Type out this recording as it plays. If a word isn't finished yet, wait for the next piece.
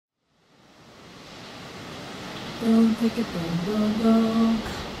Don't take it, don't.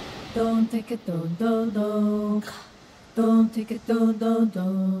 Don't take it, don't. Don't take it, don't. Don't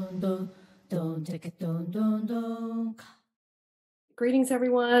take it, don't. Greetings,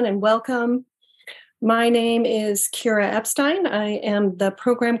 everyone, and welcome. My name is Kira Epstein. I am the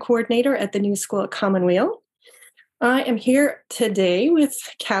program coordinator at the New School at Commonweal. I am here today with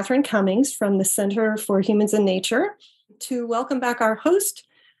Catherine Cummings from the Center for Humans and Nature to welcome back our host,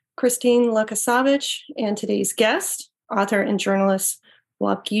 Christine Luckasavitch, and today's guest, author and journalist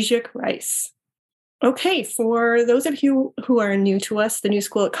Waubgeshig Rice. Okay, for those of you who are new to us, the New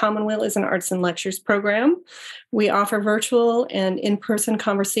School at Commonweal is an arts and lectures program. We offer virtual and in-person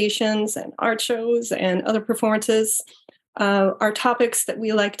conversations and art shows and other performances. Our topics that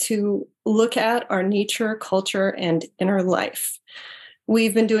we like to look at are nature, culture, and inner life.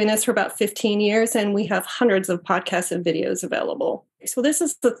 We've been doing this for about 15 years, and we have hundreds of podcasts and videos available. So this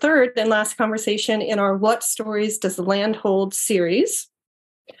is the third and last conversation in our What Stories Does the Land Hold series.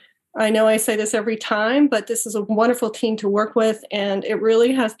 I know I say this every time, but this is a wonderful team to work with, and it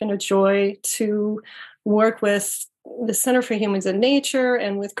really has been a joy to work with the Center for Humans and Nature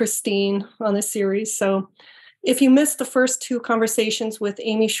and with Christine on this series. So if you missed the first two conversations with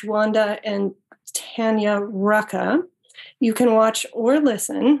Amy Shwanda and Tanya Rucka, you can watch or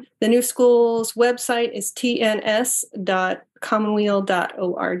listen. The New School's website is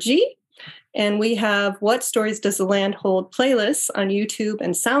tns.commonweal.org. And we have What Stories Does the Land Hold playlists on YouTube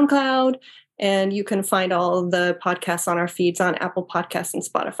and SoundCloud. And you can find all of the podcasts on our feeds on Apple Podcasts and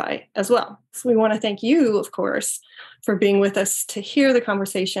Spotify as well. So we want to thank you, of course, for being with us to hear the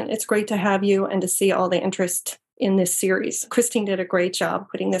conversation. It's great to have you and to see all the interest in this series. Christine did a great job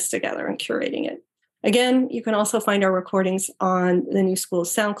putting this together and curating it. Again, you can also find our recordings on the New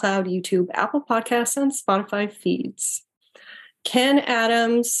School's SoundCloud, YouTube, Apple Podcasts, and Spotify feeds. Ken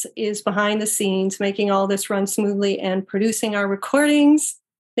Adams is behind the scenes, making all this run smoothly and producing our recordings.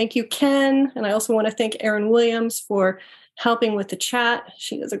 Thank you, Ken. And I also want to thank Erin Williams for helping with the chat.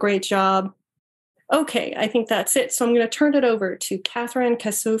 She does a great job. Okay, I think that's it. So I'm going to turn it over to Catherine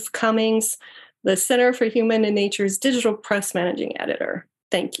Kassouf Cummings, the Center for Human and Nature's digital press managing editor.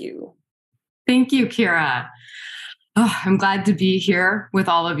 Thank you. Thank you, Kira. I'm glad to be here with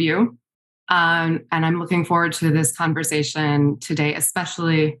all of you. And I'm looking forward to this conversation today,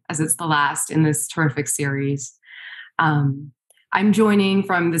 especially as it's the last in this terrific series. I'm joining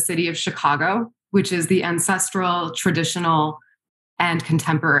from the city of Chicago, which is the ancestral, traditional, and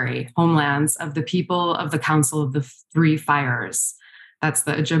contemporary homelands of the people of the Council of the Three Fires. That's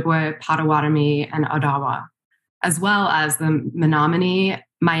the Ojibwe, Potawatomi, and Odawa, as well as the Menominee,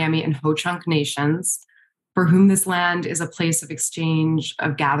 Miami, and Ho-Chunk nations, for whom this land is a place of exchange,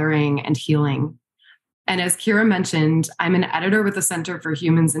 of gathering, and healing. And as Kira mentioned, I'm an editor with the Center for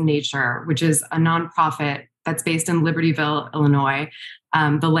Humans and Nature, which is a nonprofit that's based in Libertyville, Illinois.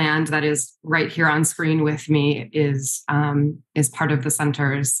 The land that is right here on screen with me is part of the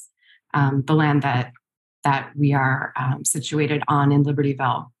center's, the land that we are situated on in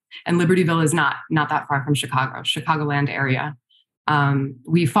Libertyville. And Libertyville is not that far from Chicagoland area.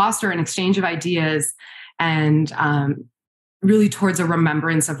 We foster an exchange of ideas and really towards a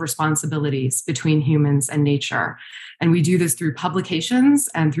remembrance of responsibilities between humans and nature. And we do this through publications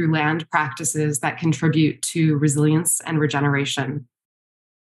and through land practices that contribute to resilience and regeneration.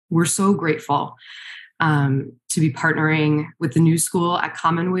 We're so grateful to be partnering with the New School at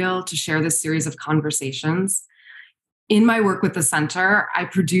Commonweal to share this series of conversations. In my work with the center, I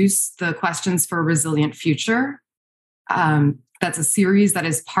produce the Questions for a Resilient Future. That's a series that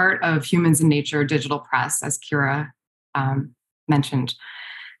is part of Humans and Nature digital press, as Kira mentioned.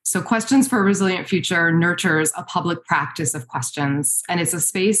 So Questions for a Resilient Future nurtures a public practice of questions, and it's a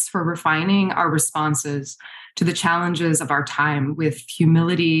space for refining our responses to the challenges of our time with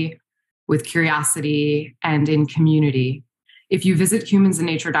humility, with curiosity, and in community. If you visit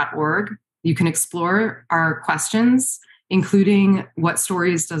humansandnature.org, you can explore our questions, including what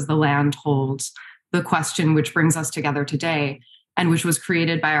stories does the land hold? The question which brings us together today, and which was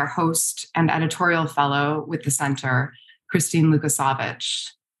created by our host and editorial fellow with the center, Christine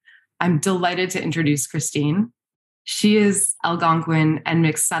Luckasavitch. I'm delighted to introduce Christine. She is Algonquin and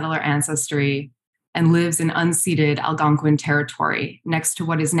mixed settler ancestry and lives in unceded Algonquin territory next to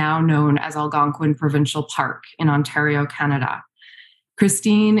what is now known as Algonquin Provincial Park in Ontario, Canada.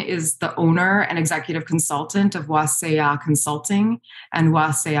 Christine is the owner and executive consultant of Wasauksing Consulting and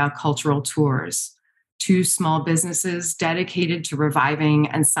Wasauksing Cultural Tours, two small businesses dedicated to reviving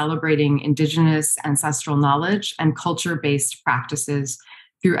and celebrating Indigenous ancestral knowledge and culture-based practices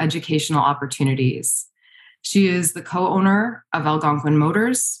through educational opportunities. She is the co-owner of Algonquin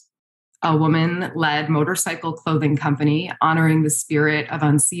Motors, a woman-led motorcycle clothing company honoring the spirit of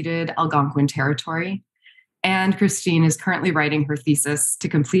unceded Algonquin territory. And Christine is currently writing her thesis to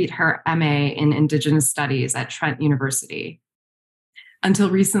complete her MA in Indigenous Studies at Trent University.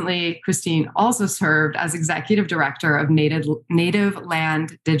 Until recently, Christine also served as executive director of Native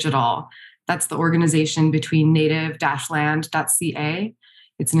Land Digital. That's the organization between native-land.ca.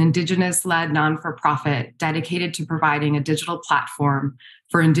 It's an Indigenous-led non-for-profit dedicated to providing a digital platform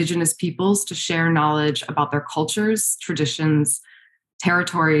for Indigenous peoples to share knowledge about their cultures, traditions,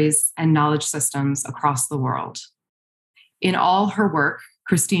 territories, and knowledge systems across the world. In all her work,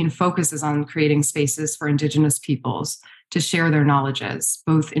 Christine focuses on creating spaces for Indigenous peoples to share their knowledges,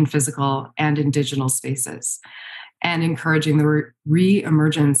 both in physical and in digital spaces, and encouraging the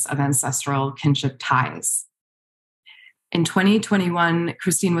re-emergence of ancestral kinship ties. In 2021,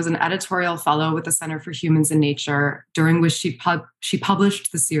 Christine was an editorial fellow with the Center for Humans and Nature, during which she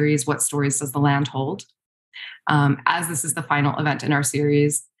published the series, What Stories Does the Land Hold? As this is the final event in our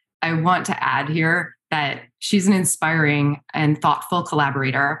series, I want to add here that she's an inspiring and thoughtful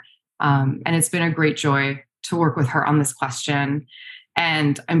collaborator, and it's been a great joy to work with her on this question.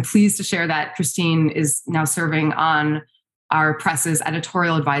 And I'm pleased to share that Christine is now serving on our press's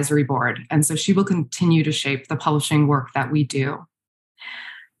editorial advisory board. And so she will continue to shape the publishing work that we do.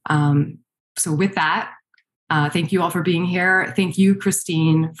 So with that, thank you all for being here. Thank you,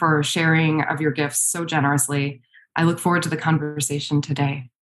 Christine, for sharing of your gifts so generously. I look forward to the conversation today.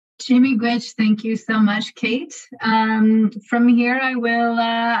 Anishinaabeg, thank you so much, Kate. From here, I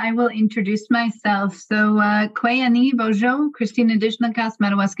will introduce myself. So, Kwayani Bojo, Christine Luckasavitch,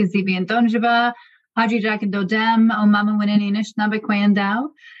 Waubgeshig Rice, Haji Jack and Dodem, Omama Winini Anishinaabeg Kwayandao.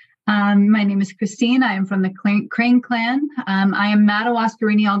 My name is Christine. I am from the Crane Clan. I am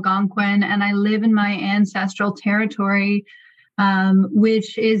Madawaskarini Algonquin, and I live in my ancestral territory,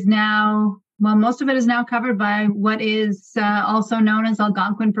 which is now, well, most of it is now covered by what is also known as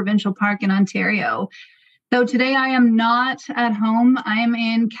Algonquin Provincial Park in Ontario. So today I am not at home. I am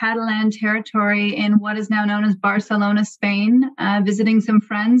in Catalan territory in what is now known as Barcelona, Spain, visiting some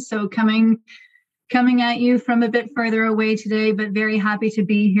friends. So coming at you from a bit further away today, but very happy to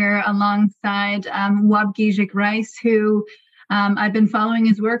be here alongside Waubgeshig Rice, who I've been following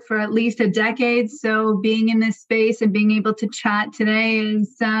his work for at least a decade. So being in this space and being able to chat today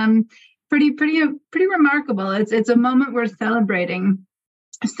is pretty remarkable. It's a moment worth celebrating.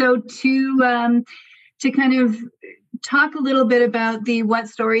 So to kind of talk a little bit about the What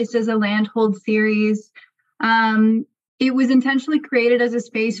Stories Does a Land Hold series. It was intentionally created as a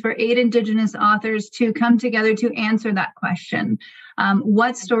space for 8 Indigenous authors to come together to answer that question.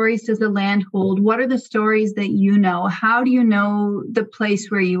 What stories does the land hold? What are the stories that you know? How do you know the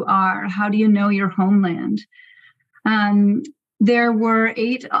place where you are? How do you know your homeland? There were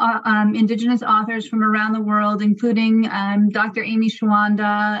 8 Indigenous authors from around the world, including Dr. Amy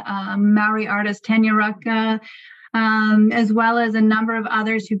Shawanda, Maori artist Tanya Rucka, as well as a number of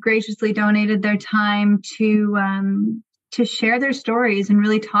others who graciously donated their time to share their stories and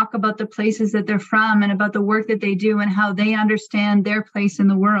really talk about the places that they're from and about the work that they do and how they understand their place in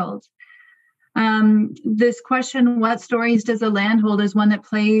the world. This question, what stories does a land hold, is one that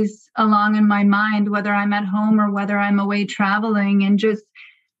plays along in my mind, whether I'm at home or whether I'm away traveling. And just,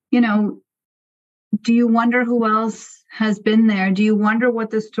 do you wonder who else has been there? Do you wonder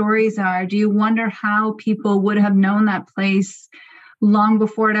what the stories are? Do you wonder how people would have known that place long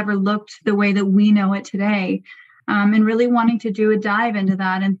before it ever looked the way that we know it today? And really wanting to do a dive into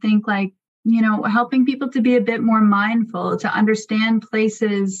that and think helping people to be a bit more mindful, to understand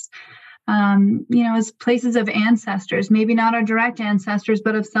places, as places of ancestors, maybe not our direct ancestors,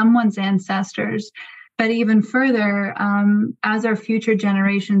 but of someone's ancestors, but even further, as our future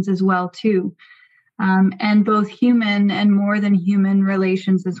generations as well, too. And both human and more than human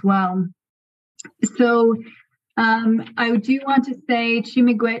relations as well. So I do want to say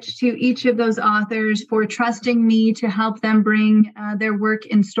Anishinaabeg to each of those authors for trusting me to help them bring their work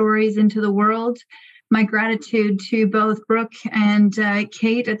and stories into the world. My gratitude to both Brooke and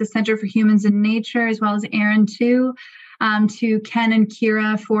Kate at the Center for Humans and Nature, as well as Aaron too, to Ken and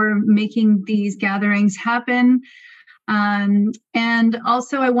Kira for making these gatherings happen. And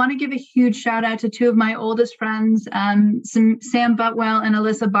also I want to give a huge shout out to 2 of my oldest friends, Sam Butwell and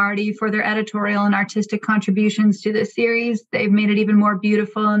Alyssa Barty, for their editorial and artistic contributions to this series. They've made it even more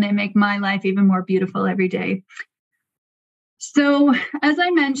beautiful, and they make my life even more beautiful every day. So, as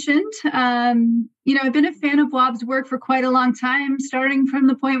I mentioned, I've been a fan of Waub's work for quite a long time, starting from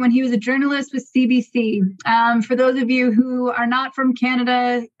the point when he was a journalist with CBC. For those of you who are not from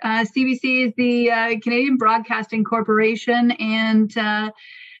Canada, CBC is the Canadian Broadcasting Corporation, and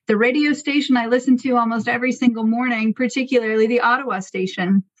the the radio station I listen to almost every single morning, particularly the Ottawa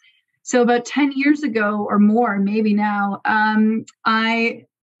station. So about 10 years ago or more, maybe now, and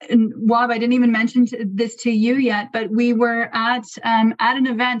Waub, I didn't even mention this to you yet, but we were at an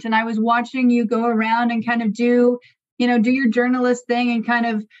event, and I was watching you go around and kind of do your journalist thing and kind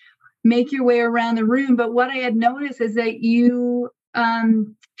of make your way around the room. But what I had noticed is that you,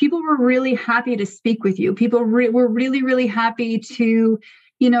 people were really happy to speak with you. People were really, really happy to,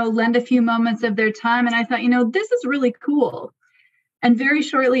 lend a few moments of their time. And I thought, this is really cool. And very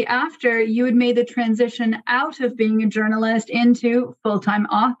shortly after, you had made the transition out of being a journalist into full-time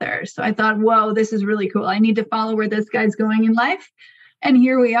author. So I thought, whoa, this is really cool. I need to follow where this guy's going in life. And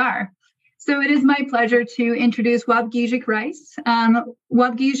here we are. So it is my pleasure to introduce Waubgeshig Rice.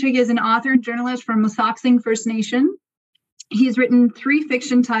 Waubgeshig is an author and journalist from Wasauksing First Nation. He's written 3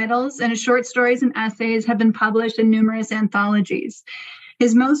 fiction titles, and his short stories and essays have been published in numerous anthologies.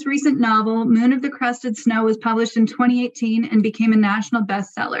 His most recent novel, Moon of the Crusted Snow, was published in 2018 and became a national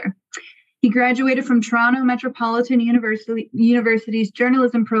bestseller. He graduated from Toronto Metropolitan University's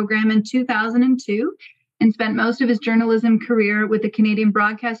journalism program in 2002 and spent most of his journalism career with the Canadian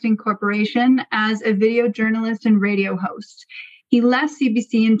Broadcasting Corporation as a video journalist and radio host. He left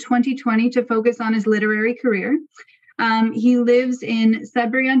CBC in 2020 to focus on his literary career. He lives in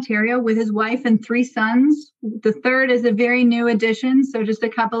Sudbury, Ontario, with his wife and 3 sons. The third is a very new addition, so just a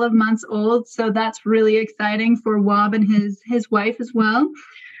couple of months old. So that's really exciting for Waub and his wife as well.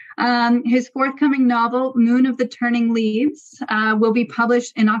 His forthcoming novel, Moon of the Turning Leaves, will be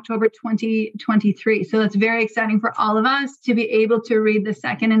published in October 2023. So that's very exciting for all of us to be able to read the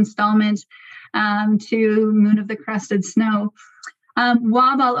second installment to Moon of the Crusted Snow.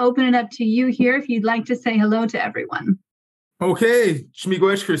 Waub, I'll open it up to you here if you'd like to say hello to everyone. Okay,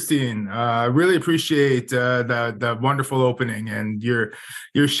 Host Christine. Really appreciate the wonderful opening and your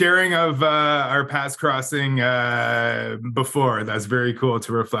sharing of our paths crossing before. That's very cool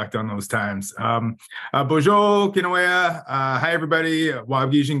to reflect on those times. Bonjour, Kinawea. Hi, everybody.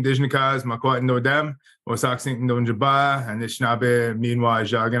 Waubgeshig Indigenous, Makwat Nodem, Wasauksing Ndonjaba, Anishinaabeg, Minwa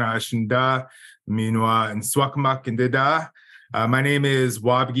Jagana Shinda, Minwa and Swakmak and Dida. My name is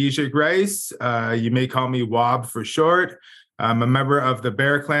Waubgeshig Rice. You may call me Waub for short. I'm a member of the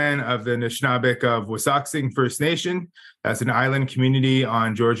Bear Clan of the Anishinaabeg of Wasauksing First Nation. That's an island community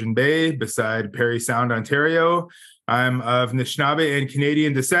on Georgian Bay beside Parry Sound, Ontario. I'm of Anishinaabe and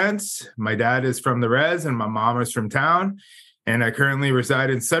Canadian descent. My dad is from the res and my mom is from town. And I currently reside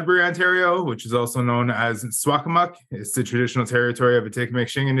in Sudbury, Ontario, which is also known as Swakamuck. It's the traditional territory of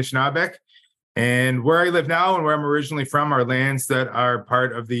Atikamekshing and Anishinaabeg. And where I live now and where I'm originally from are lands that are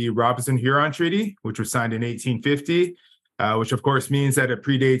part of the Robinson-Huron Treaty, which was signed in 1850. Which of course means that it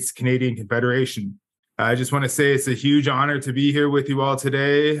predates Canadian Confederation. I just want to say it's a huge honor to be here with you all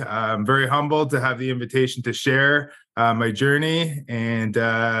today. I'm very humbled to have the invitation to share my journey and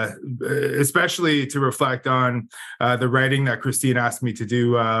especially to reflect on the writing that Christine asked me to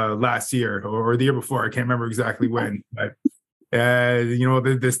do last year or the year before. I can't remember exactly when, but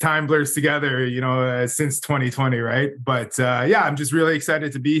this time blurs together, since 2020, right? But yeah, I'm just really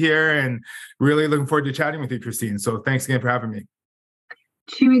excited to be here and really looking forward to chatting with you, Christine. So thanks again for having me.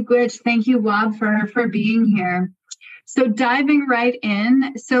 Chimigwich, thank you, Waub, for being here. So diving right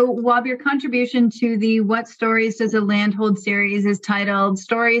in. So Waub, your contribution to the What Stories Does a Land Hold series is titled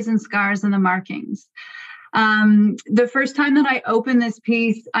Stories and Scars and the Markings. The first time that I opened this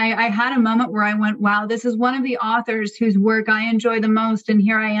piece, I had a moment where I went, wow, this is one of the authors whose work I enjoy the most. And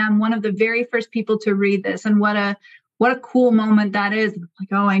here I am, one of the very first people to read this. And what a cool moment that is. Like,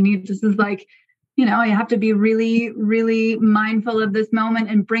 oh, this is like, I have to be really, really mindful of this moment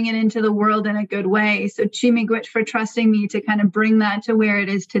and bring it into the world in a good way. So Chimigwich for trusting me to kind of bring that to where it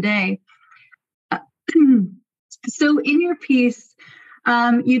is today. So in your piece,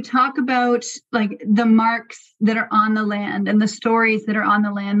 you talk about like the marks that are on the land and the stories that are on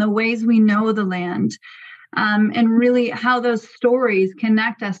the land, the ways we know the land, and really how those stories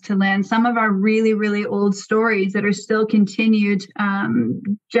connect us to land. Some of our really, really old stories that are still continued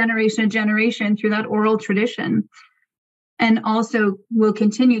generation to generation through that oral tradition, and also will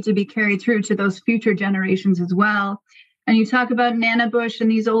continue to be carried through to those future generations as well. And you talk about Nanabush and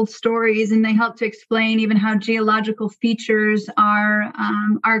these old stories, and they help to explain even how geological features are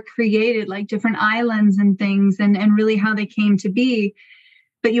created, like different islands and things, and really how they came to be.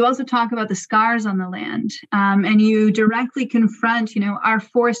 But you also talk about the scars on the land, and you directly confront, our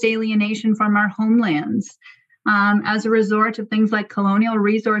forced alienation from our homelands as a result of things like colonial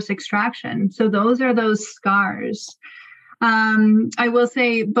resource extraction. So those are those scars. I will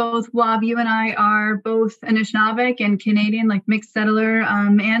say both Waub, you and I are both Anishinaabeg and Canadian, like mixed settler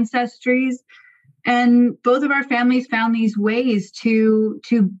ancestries. And both of our families found these ways to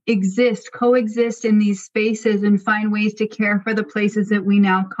coexist in these spaces and find ways to care for the places that we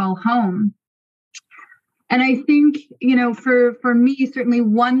now call home. And I think, for me, certainly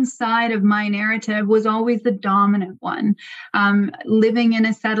one side of my narrative was always the dominant one. Living in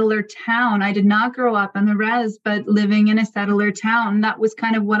a settler town, I did not grow up on the res, but living in a settler town, that was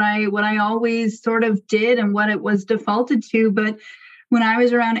kind of what I always sort of did and what it was defaulted to. But when I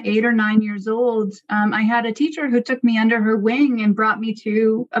was around 8 or 9 years old, I had a teacher who took me under her wing and brought me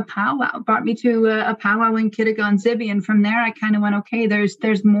to a powwow in Kitigan Zibi. And from there, I kind of went, okay,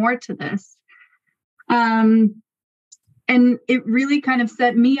 there's more to this. And it really kind of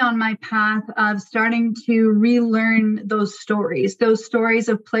set me on my path of starting to relearn those stories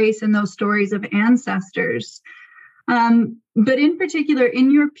of place and those stories of ancestors. But in particular,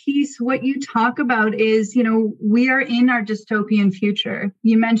 in your piece, what you talk about is, we are in our dystopian future.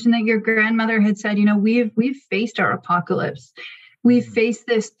 You mentioned that your grandmother had said, we've faced our apocalypse. We've faced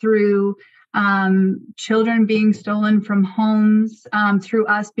this through children being stolen from homes, through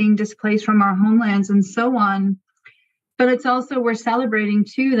us being displaced from our homelands and so on. But it's also, we're celebrating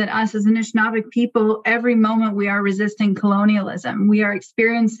too, that us as Anishinaabeg people, every moment we are resisting colonialism. We are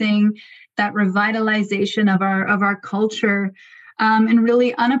experiencing that revitalization of our culture, and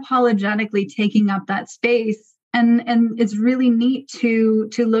really unapologetically taking up that space. And it's really neat to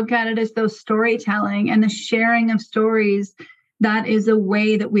look at it as those storytelling and the sharing of stories. That is a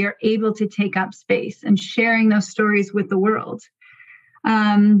way that we are able to take up space and sharing those stories with the world.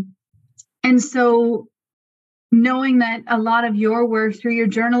 And so knowing that a lot of your work through your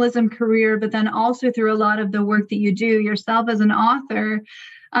journalism career, but then also through a lot of the work that you do yourself as an author,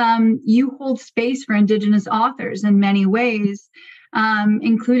 you hold space for Indigenous authors in many ways,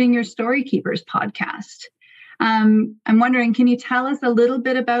 including your Storykeepers podcast. I'm wondering, can you tell us a little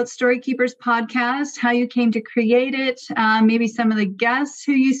bit about Storykeepers podcast, how you came to create it, maybe some of the guests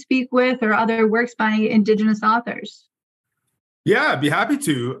who you speak with or other works by Indigenous authors? Yeah, I'd be happy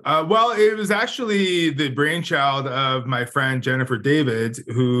to. Well, it was actually the brainchild of my friend Jennifer David,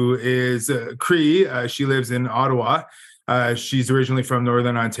 who is Cree. She lives in Ottawa. She's originally from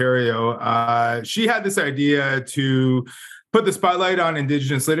Northern Ontario. She had this idea to put the spotlight on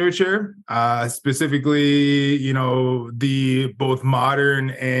Indigenous literature, specifically, the both modern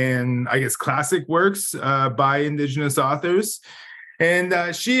and I guess classic works by Indigenous authors.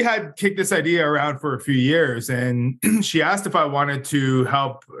 And she had kicked this idea around for a few years, and she asked if I wanted to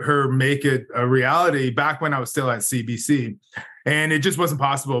help her make it a reality back when I was still at CBC. And it just wasn't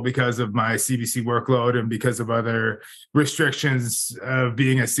possible because of my CBC workload and because of other restrictions of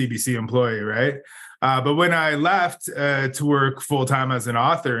being a CBC employee, right? But when I left to work full-time as an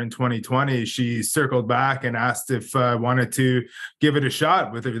author in 2020, she circled back and asked if I wanted to give it a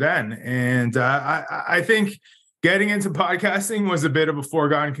shot with her then. And I think getting into podcasting was a bit of a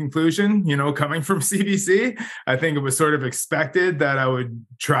foregone conclusion, coming from CBC. I think it was sort of expected that I would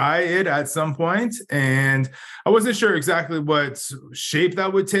try it at some point. And I wasn't sure exactly what shape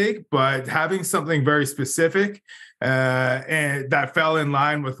that would take, but having something very specific and that fell in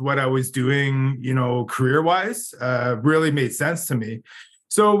line with what I was doing, career-wise, really made sense to me.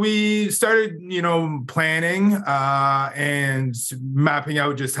 So we started, planning and mapping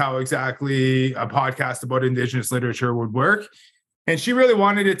out just how exactly a podcast about Indigenous literature would work. And she really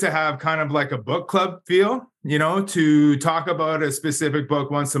wanted it to have kind of like a book club feel, to talk about a specific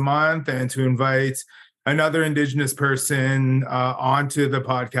book once a month and to invite another Indigenous person onto the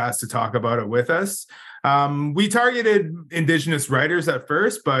podcast to talk about it with us. We targeted Indigenous writers at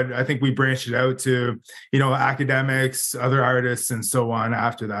first, but I think we branched it out to, academics, other artists, and so on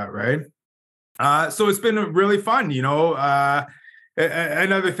after that, right? So it's been really fun,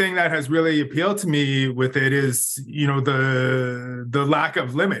 Another thing that has really appealed to me with it is, the lack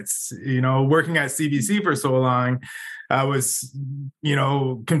of limits. Working at CBC for so long, I was,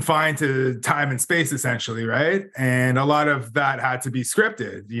 confined to time and space essentially, right? And a lot of that had to be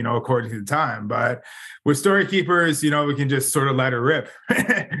scripted, according to the time. But with Storykeepers, we can just sort of let it rip,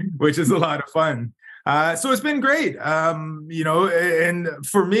 which is a lot of fun. So it's been great, and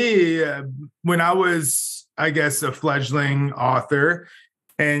for me, when I was, I guess, a fledgling author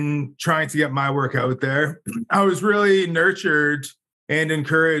and trying to get my work out there, I was really nurtured and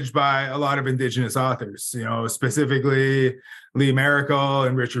encouraged by a lot of Indigenous authors, specifically Lee Maracle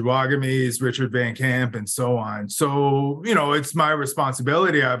and Richard Waughemes, Richard Van Camp, and so on. So, it's my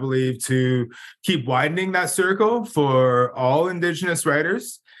responsibility, I believe, to keep widening that circle for all Indigenous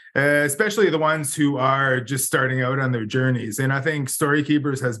writers. especially the ones who are just starting out on their journeys. And I think Story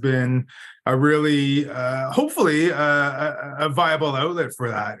Keepers has been a really, hopefully, a viable outlet for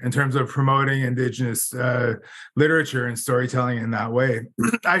that in terms of promoting Indigenous literature and storytelling in that way.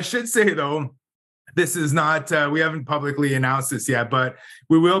 I should say, though, this is not, we haven't publicly announced this yet, but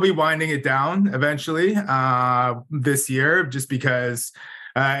we will be winding it down eventually this year, just because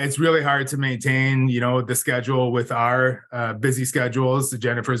it's really hard to maintain, the schedule with our busy schedules,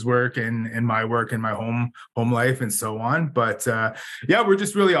 Jennifer's work and my work and my home life and so on. But yeah, we're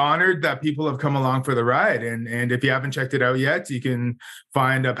just really honored that people have come along for the ride. And if you haven't checked it out yet, you can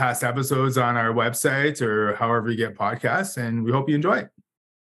find past episodes on our website or however you get podcasts. And we hope you enjoy it.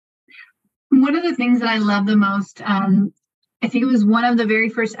 One of the things that I love the most, I think it was one of the very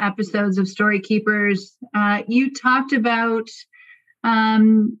first episodes of Story Keepers, you talked about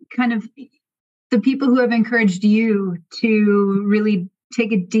kind of the people who have encouraged you to really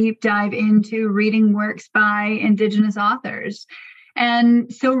take a deep dive into reading works by Indigenous authors.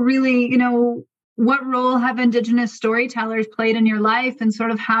 And so really, what role have Indigenous storytellers played in your life, and sort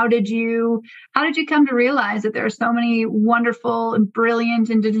of how did you come to realize that there are so many wonderful and brilliant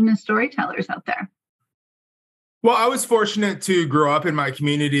Indigenous storytellers out there? Well, I was fortunate to grow up in my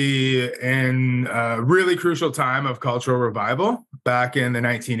community in a really crucial time of cultural revival back in the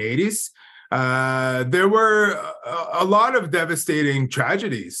 1980s. There were a lot of devastating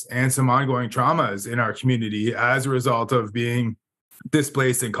tragedies and some ongoing traumas in our community as a result of being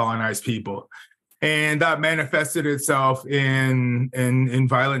displaced and colonized people. And that manifested itself in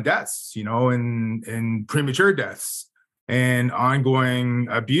violent deaths, in premature deaths and ongoing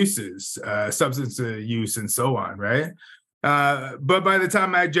abuses, substance use, and so on, right? But by the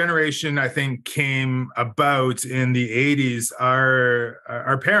time my generation, I think, came about in the 80s,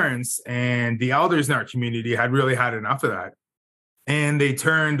 our parents and the elders in our community had really had enough of that. And they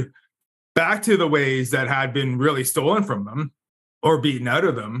turned back to the ways that had been really stolen from them or beaten out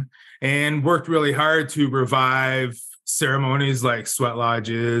of them, and worked really hard to revive ceremonies like sweat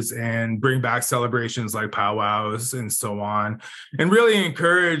lodges and bring back celebrations like powwows and so on, and really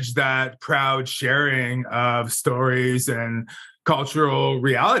encourage that proud sharing of stories and cultural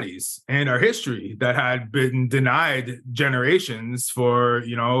realities and our history that had been denied generations for,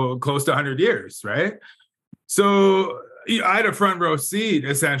 close to 100 years, right? So I had a front row seat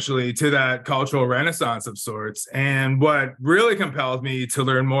essentially to that cultural renaissance of sorts. And what really compelled me to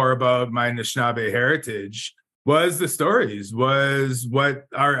learn more about my Anishinaabe heritage was the stories, was what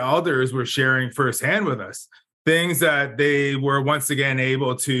our elders were sharing firsthand with us, things that they were once again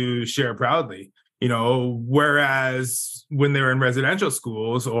able to share proudly. Whereas when they were in residential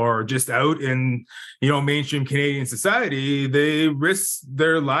schools or just out in, mainstream Canadian society, they risked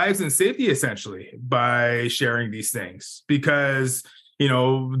their lives and safety essentially by sharing these things because,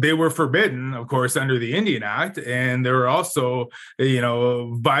 they were forbidden, of course, under the Indian Act. And they were also,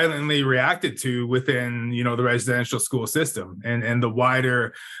 violently reacted to within, the residential school system and the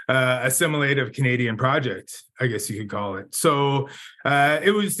wider assimilative Canadian project, I guess you could call it. So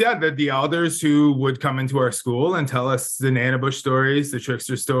it was the elders who would come into our school and tell us the Nanabush stories, the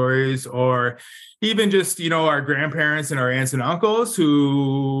trickster stories, or even just, our grandparents and our aunts and uncles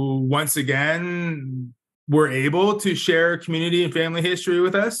who once again were able to share community and family history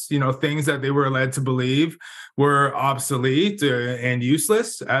with us, things that they were led to believe were obsolete and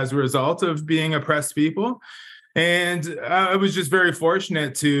useless as a result of being oppressed people. And I was just very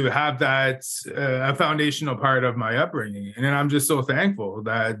fortunate to have that a foundational part of my upbringing. And I'm just so thankful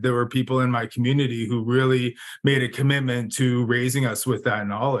that there were people in my community who really made a commitment to raising us with that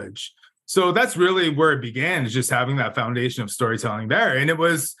knowledge. So that's really where it began, is just having that foundation of storytelling there. And it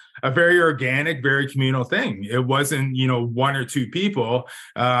was a very organic, very communal thing. It wasn't, one or two people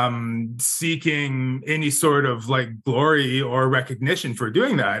seeking any sort of glory or recognition for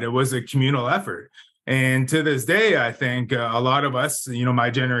doing that. It was a communal effort. And to this day, I think a lot of us, my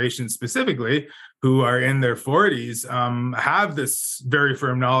generation specifically, who are in their 40s, have this very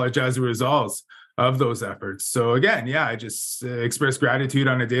firm knowledge as a result of those efforts. So again, I just express gratitude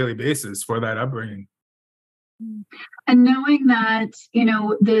on a daily basis for that upbringing. And knowing that,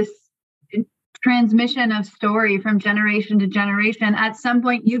 this transmission of story from generation to generation, at some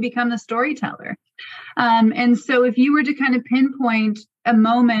point you become the storyteller. And so if you were to kind of pinpoint a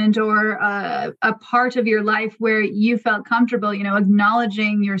moment or a part of your life where you felt comfortable,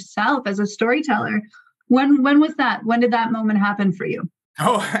 acknowledging yourself as a storyteller, when was that? When did that moment happen for you?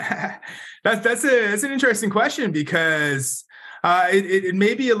 Oh, that's an interesting question, because It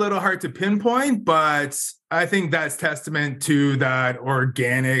may be a little hard to pinpoint, but I think that's testament to that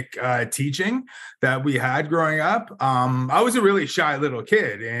organic teaching that we had growing up. I was a really shy little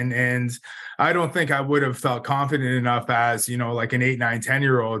kid, and I don't think I would have felt confident enough as, like an 8, 9,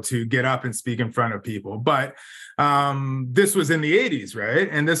 10-year-old to get up and speak in front of people. But this was in the 80s, right?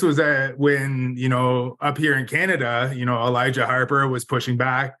 And this was when, up here in Canada, Elijah Harper was pushing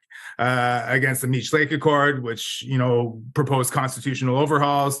back against the Meech Lake Accord, which, proposed constitutional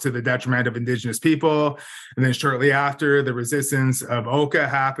overhauls to the detriment of Indigenous people. And then shortly after, the resistance of Oka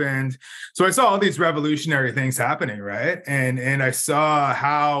happened. So I saw all these revolutionary things happening, right? And I saw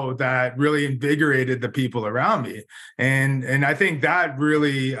how that really invigorated the people around me. And I think that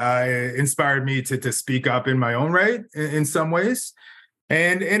really inspired me to speak up in my own right in some ways.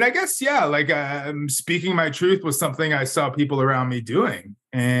 And I guess, speaking my truth was something I saw people around me doing.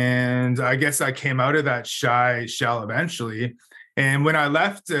 And I guess I came out of that shy shell eventually. And when I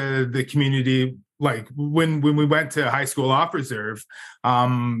left the community, like when we went to high school off reserve,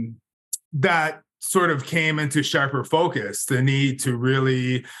 that sort of came into sharper focus, the need to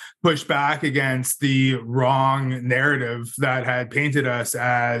really push back against the wrong narrative that had painted us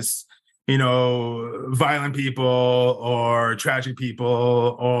as, violent people or tragic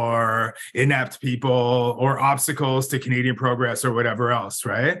people or inept people or obstacles to Canadian progress or whatever else,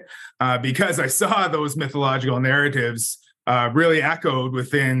 right? Because I saw those mythological narratives really echoed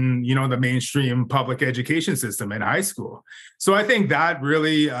within, the mainstream public education system in high school. So I think that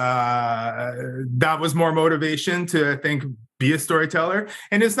really, that was more motivation to, I think, be a storyteller.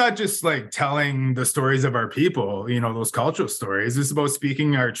 And it's not just like telling the stories of our people, those cultural stories. It's about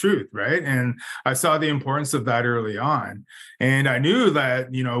speaking our truth, right? And I saw the importance of that early on. And I knew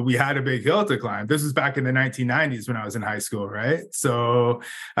that, we had a big hill to climb. This was back in the 1990s when I was in high school, right? So,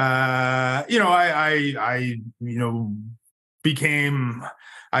 I became,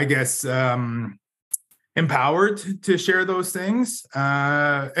 I guess, empowered to share those things.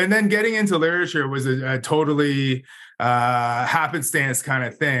 And then getting into literature was a totally happenstance kind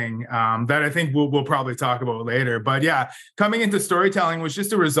of thing that I think we'll probably talk about later. But yeah, coming into storytelling was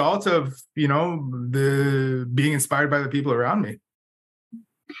just a result of, the being inspired by the people around me.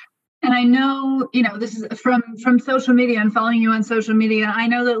 And I know, this is from social media and following you on social media. I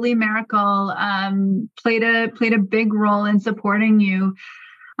know that Lee Maracle played a big role in supporting you.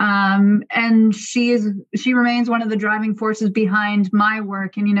 And she remains one of the driving forces behind my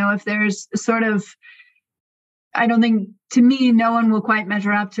work. And, if there's sort of, I don't think, to me, no one will quite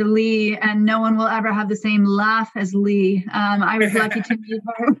measure up to Lee, and no one will ever have the same laugh as Lee. I was lucky to meet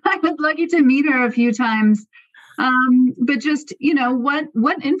her. I was lucky to meet her a few times. But just,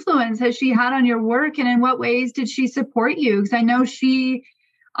 what influence has she had on your work, and in what ways did she support you? Because I know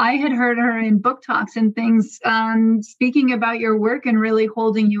I had heard her in book talks and things, speaking about your work and really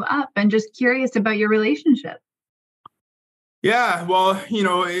holding you up, and just curious about your relationship. Yeah, well,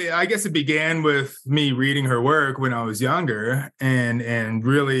 I guess it began with me reading her work when I was younger and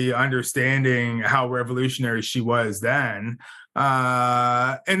really understanding how revolutionary she was then.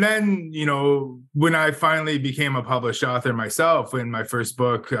 And then, when I finally became a published author myself, when my first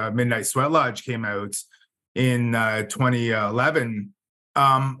book, Midnight Sweat Lodge, came out in 2011,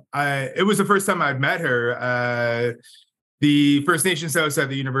 it was the first time I'd met her. The First Nation House at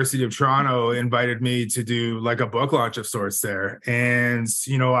the University of Toronto invited me to do like a book launch of sorts there. And,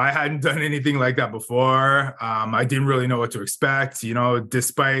 I hadn't done anything like that before. I didn't really know what to expect,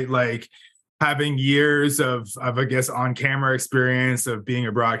 despite like having years of I guess, on-camera experience of being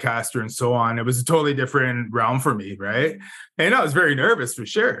a broadcaster and so on. It was a totally different realm for me, right? And I was very nervous for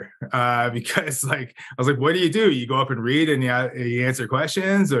sure, because I was like, what do? You go up and read and you answer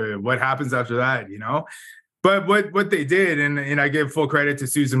questions, or what happens after that, But what they did, and I give full credit to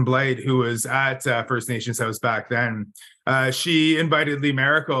Susan Blight, who was at First Nations House back then. She invited Lee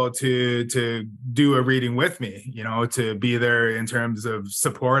Maracle to do a reading with me, to be there in terms of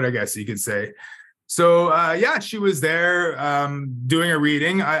support, I guess you could say. So she was there doing a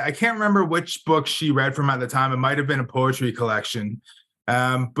reading. I can't remember which book she read from at the time. It might have been a poetry collection.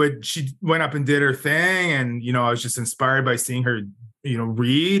 But she went up and did her thing, and I was just inspired by seeing her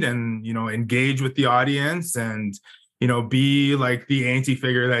read and, engage with the audience and, be like the auntie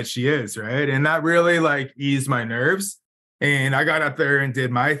figure that she is. Right. And that really like eased my nerves. And I got up there and did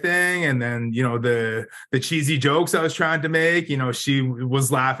my thing. And then, the cheesy jokes I was trying to make, she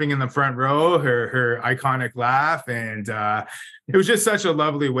was laughing in the front row, her iconic laugh. And it was just such a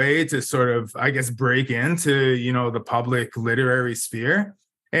lovely way to sort of, I guess, break into, the public literary sphere.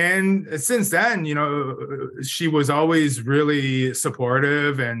 And since then, she was always really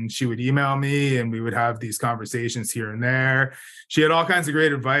supportive, and she would email me and we would have these conversations here and there. She had all kinds of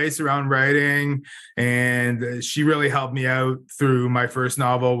great advice around writing, and she really helped me out through my first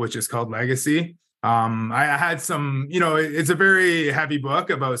novel, which is called Legacy. I had some, it's a very heavy book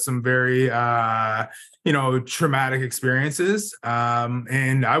about some very, traumatic experiences.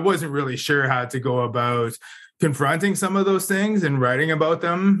 And I wasn't really sure how to go about confronting some of those things and writing about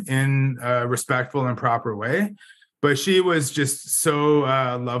them in a respectful and proper way. But she was just so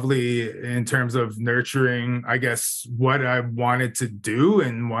lovely in terms of nurturing, I guess, what I wanted to do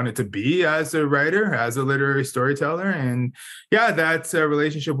and wanted to be as a writer, as a literary storyteller. And yeah, that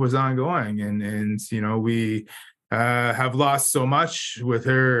relationship was ongoing. And we have lost so much with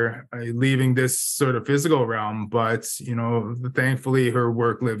her leaving this sort of physical realm. But, thankfully, her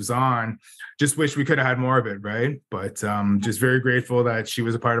work lives on. Just wish we could have had more of it, right? But just very grateful that she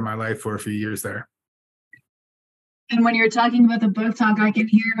was a part of my life for a few years there. And when you're talking about the book talk, I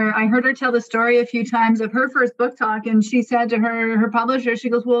heard her tell the story a few times of her first book talk. And she said to her publisher, she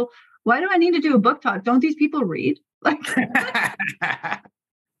goes, well, why do I need to do a book talk? Don't these people read?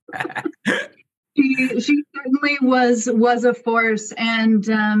 She certainly was a force, and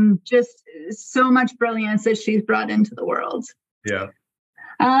just so much brilliance that she's brought into the world. Yeah.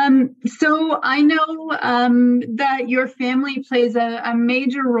 So I know that your family plays a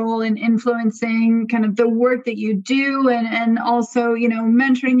major role in influencing kind of the work that you do, and also,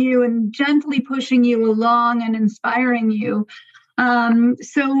 mentoring you and gently pushing you along and inspiring you.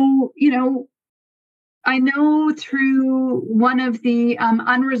 I know through one of the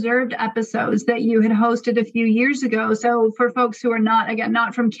unreserved episodes that you had hosted a few years ago. So for folks who are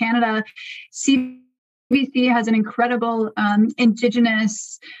not from Canada, CBC has an incredible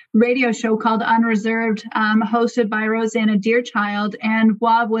Indigenous radio show called Unreserved, hosted by Rosanna Deerchild, and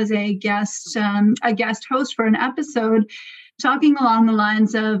Waub was a guest host for an episode talking along the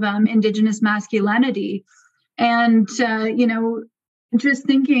lines of Indigenous masculinity. And just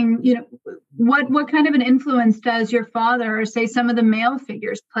thinking, what kind of an influence does your father, or say some of the male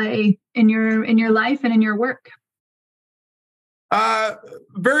figures, play in your life and in your work?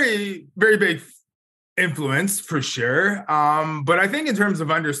 Very, very big influence for sure. But I think in terms of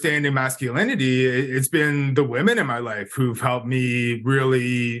understanding masculinity, it's been the women in my life who've helped me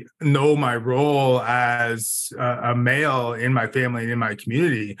really know my role as a male in my family and in my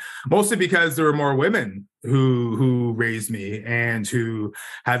community, mostly because there were more women who raised me and who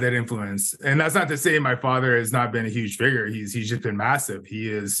had that influence. And that's not to say my father has not been a huge figure. He's just been massive. He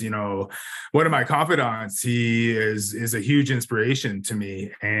is, one of my confidants. He is a huge inspiration to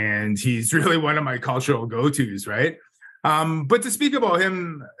me, and he's really one of my cultural go-tos, right? But to speak about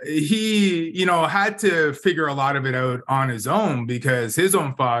him, he, had to figure a lot of it out on his own, because his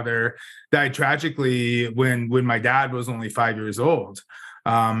own father died tragically when my dad was only 5 years old.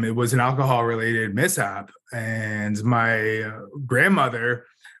 It was an alcohol-related mishap, and my grandmother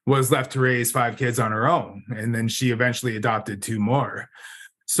was left to raise 5 kids on her own, and then she eventually adopted 2 more.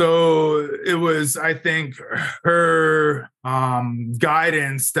 So it was, I think, her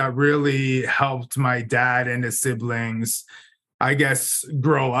guidance that really helped my dad and his siblings, I guess,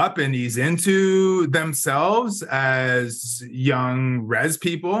 grow up and ease into themselves as young res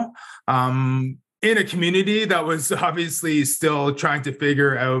people. In a community that was obviously still trying to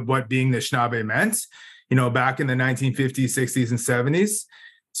figure out what being Anishinaabe meant, back in the 1950s, 60s, and 70s.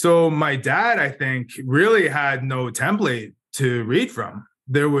 So my dad, I think, really had no template to read from.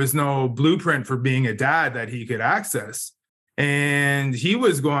 There was no blueprint for being a dad that he could access. And he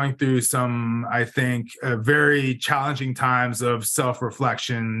was going through some, I think, very challenging times of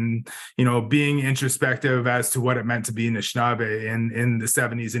self-reflection, being introspective as to what it meant to be Anishinaabe in the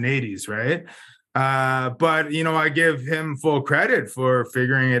 70s and 80s, right? But, I give him full credit for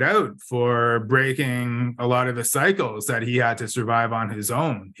figuring it out, for breaking a lot of the cycles that he had to survive on his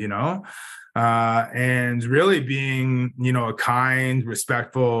own, and really being, a kind,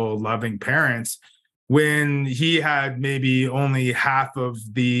 respectful, loving parent when he had maybe only half of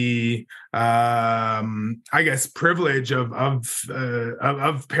the, I guess, privilege of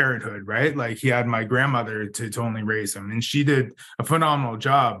parenthood, right? Like he had my grandmother to only raise him, and she did a phenomenal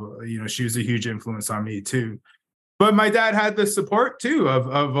job. She was a huge influence on me too. But my dad had the support too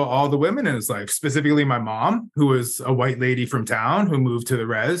of all the women in his life, specifically my mom, who was a white lady from town who moved to the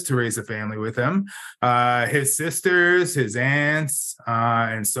res to raise a family with him, his sisters, his aunts,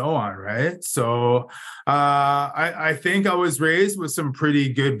 and so on, right? So I think I was raised with some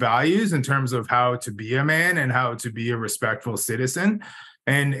pretty good values in terms of how to be a man and how to be a respectful citizen.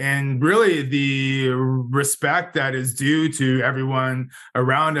 and really the respect that is due to everyone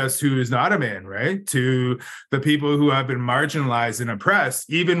around us who is not a man, right? To the people who have been marginalized and oppressed,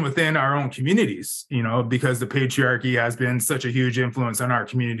 even within our own communities, because the patriarchy has been such a huge influence on our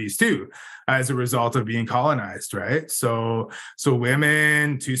communities too, as a result of being colonized, right? So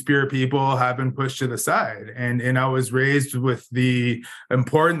women, Two-Spirit people have been pushed to the side. And I was raised with the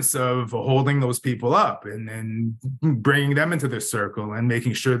importance of holding those people up and bringing them into this circle and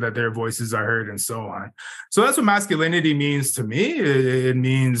making sure that their voices are heard and so on. So that's what masculinity means to me. It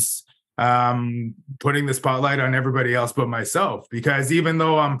means putting the spotlight on everybody else but myself, because even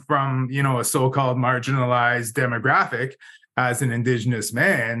though I'm from, a so-called marginalized demographic, as an Indigenous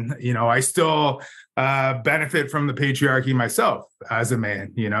man, I still benefit from the patriarchy myself as a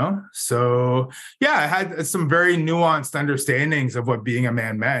man, So, yeah, I had some very nuanced understandings of what being a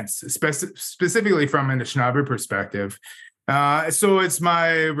man meant, specifically from an Anishinaabe perspective. So it's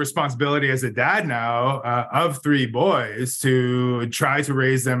my responsibility as a dad now of 3 boys to try to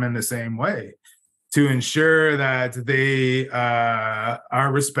raise them in the same way, to ensure that they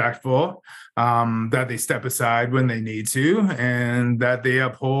are respectful, that they step aside when they need to, and that they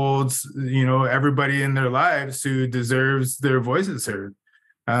uphold, everybody in their lives who deserves their voices heard.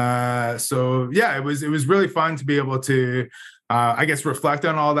 So yeah, it was really fun to be able to, I guess, reflect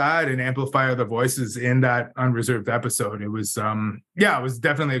on all that and amplify other voices in that unreserved episode. It was, it was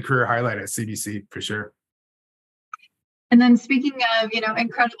definitely a career highlight at CBC for sure. And then speaking of,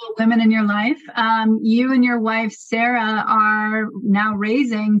 incredible women in your life, you and your wife, Sarah, are now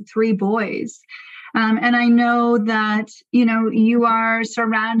raising 3 boys. And I know that, you are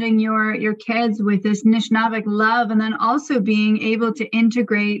surrounding your kids with this Anishinaabeg love, and then also being able to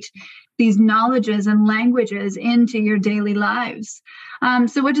integrate these knowledges and languages into your daily lives.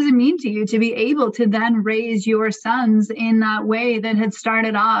 So what does it mean to you to be able to then raise your sons in that way that had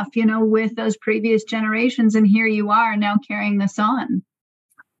started off, with those previous generations, and here you are now carrying this on?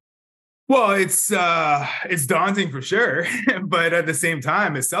 Well, it's daunting for sure, but at the same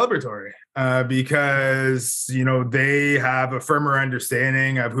time, it's celebratory because, they have a firmer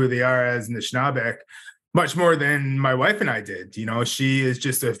understanding of who they are as Anishinaabeg, much more than my wife and I did. She is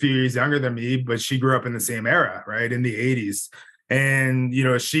just a few years younger than me, but she grew up in the same era, right, in the 80s. And,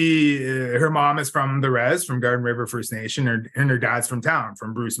 her mom is from the res, from Garden River First Nation, and her dad's from town,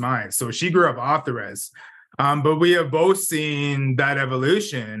 from Bruce Mines. So she grew up off the res. But we have both seen that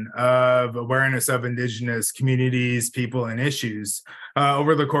evolution of awareness of Indigenous communities, people, and issues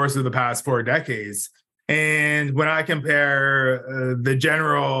over the course of the past 4 decades. And when I compare the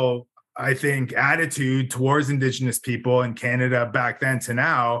general, I think, attitude towards Indigenous people in Canada back then to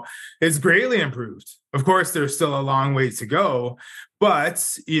now, is greatly improved. Of course, there's still a long way to go, but,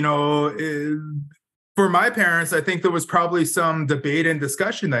 for my parents, I think there was probably some debate and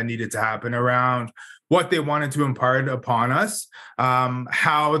discussion that needed to happen around what they wanted to impart upon us,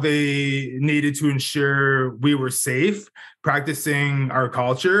 how they needed to ensure we were safe practicing our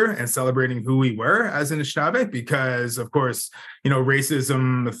culture and celebrating who we were as Anishinaabe, because, of course,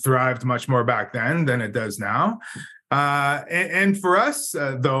 racism thrived much more back then than it does now. And for us,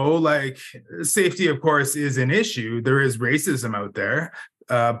 though, safety, of course, is an issue. There is racism out there.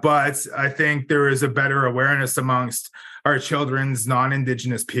 But I think there is a better awareness amongst our children's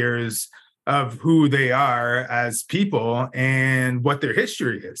non-Indigenous peers of who they are as people and what their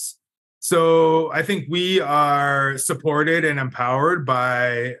history is. So I think we are supported and empowered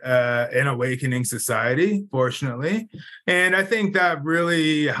by an awakening society, fortunately. And I think that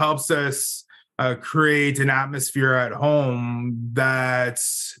really helps us create an atmosphere at home that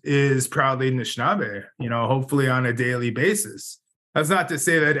is proudly Anishinaabe, hopefully on a daily basis. That's not to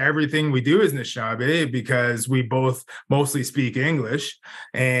say that everything we do is Anishinaabe, because we both mostly speak English,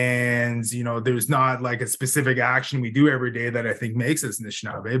 and there's not a specific action we do every day that I think makes us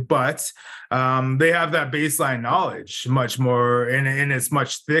Anishinaabe, but they have that baseline knowledge much more, and it's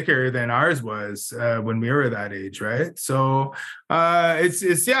much thicker than ours was when we were that age, right? So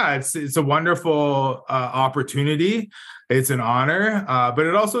it's a wonderful opportunity. It's an honor, but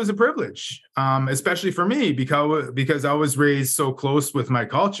it also is a privilege, especially for me, because I was raised so close with my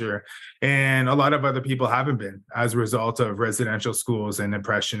culture, and a lot of other people haven't been as a result of residential schools and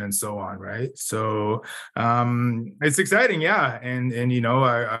oppression and so on, right? So it's exciting, yeah. And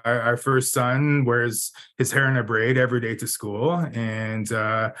our first son wears his hair in a braid every day to school, and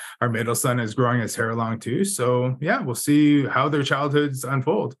our middle son is growing his hair long too. So yeah, we'll see how their childhoods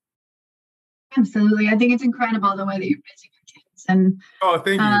unfold. Absolutely. I think it's incredible the way that you're raising your kids. And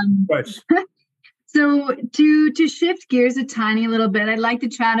thank you so much. So to shift gears a tiny little bit, I'd like to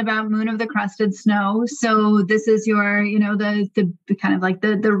chat about Moon of the Crusted Snow. So this is your, the kind of like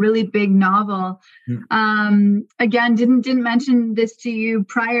the really big novel. Again, didn't mention this to you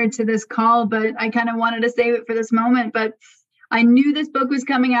prior to this call, but I kind of wanted to save it for this moment. But I knew this book was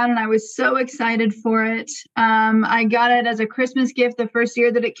coming out and I was so excited for it. I got it as a Christmas gift the first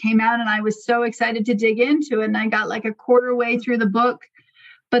year that it came out, and I was so excited to dig into it. And I got like a quarter way through the book.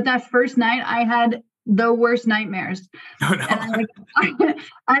 But that first night, I had the worst nightmares. Oh, no. And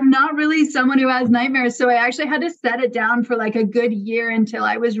I'm not really someone who has nightmares. So I actually had to set it down for like a good year until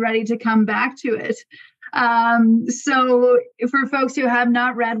I was ready to come back to it. So for folks who have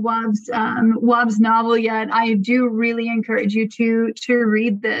not read Waub's novel yet, I do really encourage you to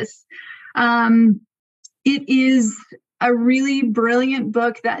read this. It is a really brilliant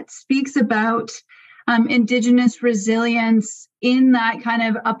book that speaks about Indigenous resilience in that kind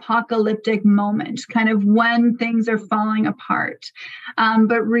of apocalyptic moment, kind of when things are falling apart,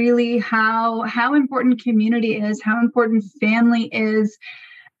 but really how important community is, how important family is,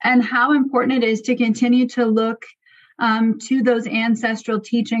 and how important it is to continue to look to those ancestral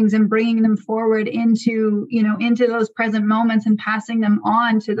teachings and bringing them forward into those present moments and passing them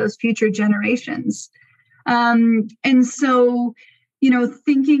on to those future generations. And so,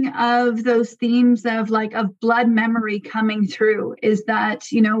 thinking of those themes of blood memory coming through is that,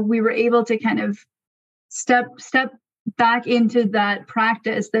 we were able to kind of step back into that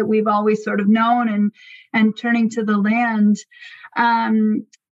practice that we've always sort of known and turning to the land, and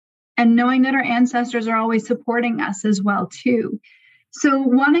knowing that our ancestors are always supporting us as well, too. So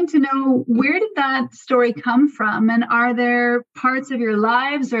wanting to know, where did that story come from? And are there parts of your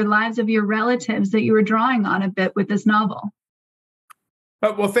lives or lives of your relatives that you were drawing on a bit with this novel?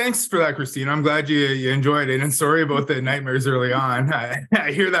 Well, thanks for that, Christine. I'm glad you enjoyed it. And sorry about the nightmares early on.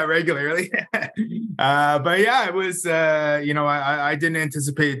 I hear that regularly. But yeah, it was, I didn't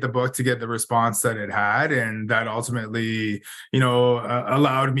anticipate the book to get the response that it had. And that ultimately,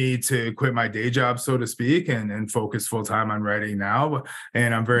 allowed me to quit my day job, so to speak, and focus full time on writing now.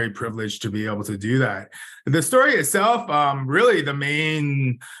 And I'm very privileged to be able to do that. The story itself, really the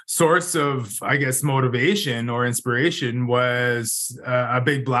main source of, I guess, motivation or inspiration was a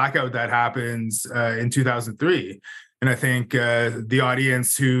big blackout that happens in 2003. And I think the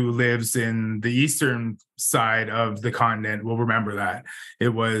audience who lives in the eastern side of the continent will remember that. It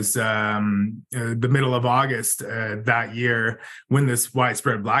was the middle of August that year when this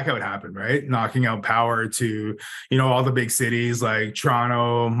widespread blackout happened, right? Knocking out power to, all the big cities like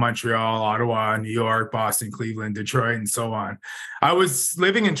Toronto, Montreal, Ottawa, New York, Boston, Cleveland, Detroit, and so on. I was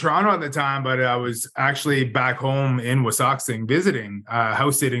living in Toronto at the time, but I was actually back home in Wasauksing visiting,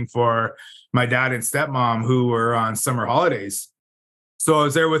 house sitting for my dad and stepmom who were on summer holidays. So I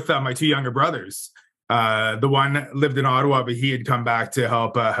was there with my two younger brothers. The one lived in Ottawa, but he had come back to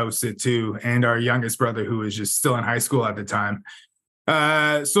help house sit too. And our youngest brother, who was just still in high school at the time.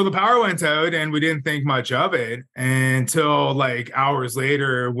 So the power went out and we didn't think much of it until like hours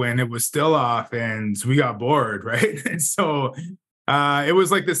later when it was still off and we got bored, right? And so it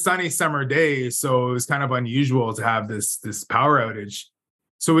was like the sunny summer day. So it was kind of unusual to have this power outage.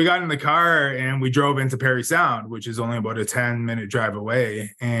 So we got in the car and we drove into Parry Sound, which is only about a 10-minute drive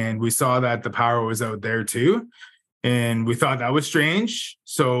away. And we saw that the power was out there too. And we thought that was strange.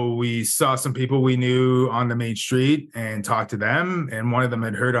 So we saw some people we knew on the main street and talked to them. And one of them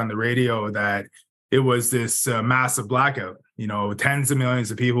had heard on the radio that it was this massive blackout. Tens of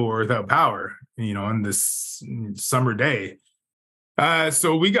millions of people were without power, in this summer day.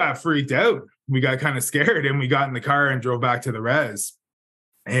 So we got freaked out. We got kind of scared and we got in the car and drove back to the res.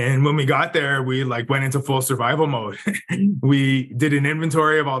 And when we got there, we went into full survival mode. We did an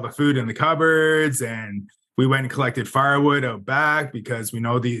inventory of all the food in the cupboards, and we went and collected firewood out back because we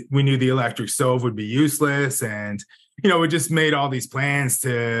knew the electric stove would be useless. And, we just made all these plans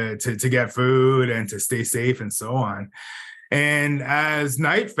to get food and to stay safe and so on. And as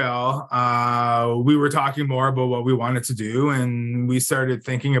night fell, we were talking more about what we wanted to do. And we started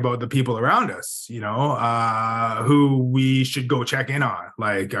thinking about the people around us, who we should go check in on,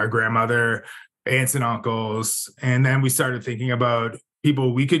 like our grandmother, aunts and uncles. And then we started thinking about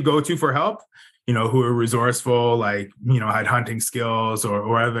people we could go to for help, who were resourceful, had hunting skills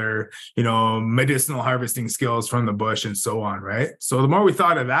or other, medicinal harvesting skills from the bush and so on, right? So the more we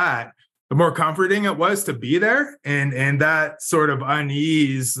thought of that, the more comforting it was to be there. And that sort of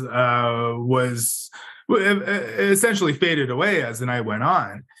unease was essentially faded away as the night went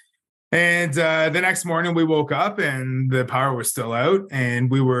on. And the next morning we woke up and the power was still out, and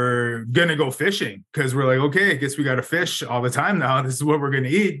we were going to go fishing because we're like, okay, I guess we got to fish all the time now. This is what we're going to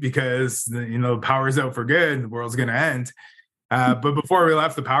eat because, power's out for good. The world's going to end. But before we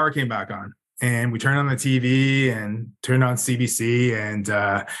left, the power came back on, and we turned on the TV and turned on CBC and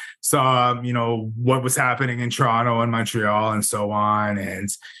saw, what was happening in Toronto and Montreal and so on. And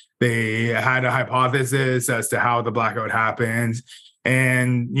they had a hypothesis as to how the blackout happened.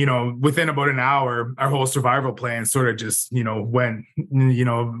 And, within about an hour, our whole survival plan sort of just, went,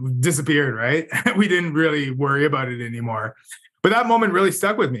 disappeared, right? We didn't really worry about it anymore. But that moment really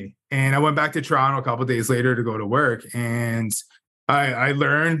stuck with me. And I went back to Toronto a couple of days later to go to work. And I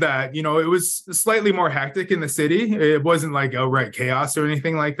learned that, it was slightly more hectic in the city. It wasn't like outright chaos or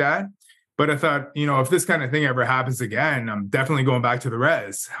anything like that. But I thought, if this kind of thing ever happens again, I'm definitely going back to the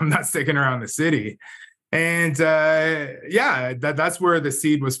res. I'm not sticking around the city. And that's where the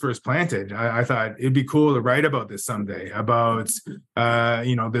seed was first planted. I thought it'd be cool to write about this someday, about,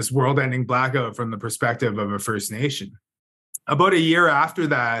 this world-ending blackout from the perspective of a First Nation. About a year after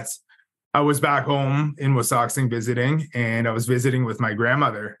that, I was back home in Wasauksing visiting, and I was visiting with my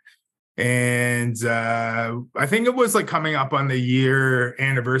grandmother. And I think it was like coming up on the year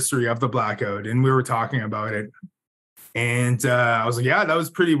anniversary of the blackout, and we were talking about it. And I was like, yeah, that was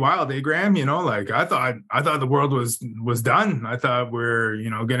pretty wild, Graham? I thought the world was done. I thought we're,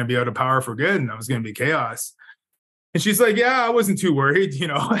 going to be out of power for good, and that was going to be chaos. And she's like, yeah, I wasn't too worried,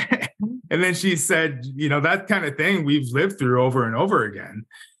 And then she said, that kind of thing we've lived through over and over again.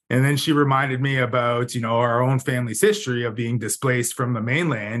 And then she reminded me about, our own family's history of being displaced from the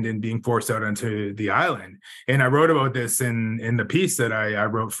mainland and being forced out onto the island. And I wrote about this in the piece that I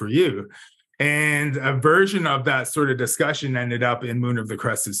wrote for you. And a version of that sort of discussion ended up in Moon of the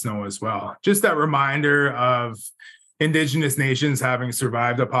Crusted Snow as well. Just that reminder of Indigenous nations having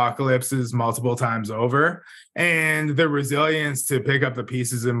survived apocalypses multiple times over, and the resilience to pick up the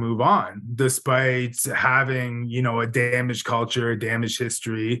pieces and move on, despite having, a damaged culture, a damaged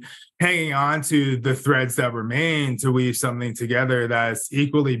history, hanging on to the threads that remain to weave something together that's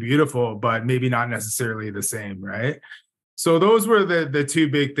equally beautiful, but maybe not necessarily the same, right? So those were the two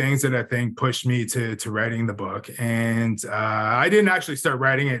big things that I think pushed me to writing the book. And I didn't actually start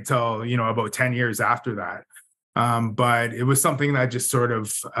writing it till, about 10 years after that. But it was something that just sort of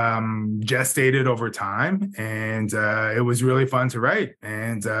gestated over time. And it was really fun to write,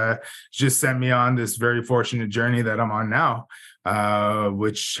 and just sent me on this very fortunate journey that I'm on now,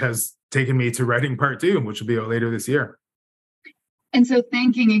 which has taken me to writing part 2, which will be out later this year. And so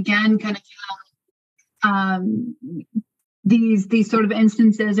thinking again, kind of how these sort of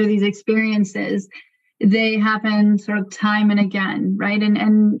instances or these experiences, they happen sort of time and again, right?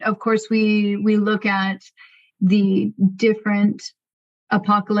 And of course we look at the different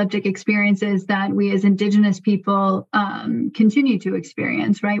apocalyptic experiences that we as Indigenous people continue to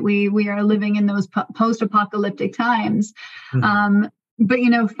experience, right? We are living in those post-apocalyptic times. Mm-hmm. But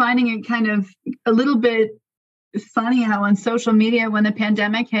finding it kind of a little bit funny how on social media, when the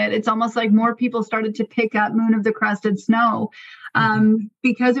pandemic hit, it's almost like more people started to pick up Moon of the Crusted Snow,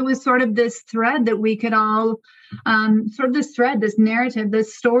 because it was sort of this thread that we could all this narrative,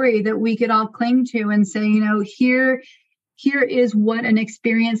 this story that we could all cling to and say, here is what an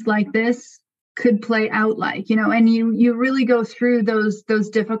experience like this could play out like, and you really go through those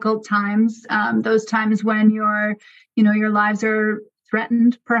difficult times, those times when your lives are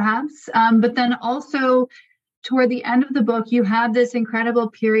threatened perhaps, but then also toward the end of the book, you have this incredible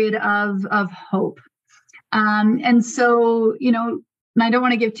period of hope. And so, and I don't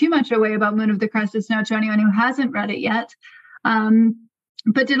want to give too much away about Moon of the Crusted Snow to anyone who hasn't read it yet.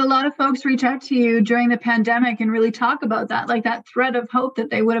 But did a lot of folks reach out to you during the pandemic and really talk about that, like that thread of hope that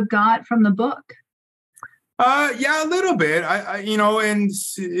they would have got from the book? Yeah, a little bit. And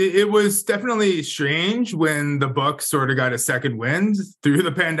it was definitely strange when the book sort of got a second wind through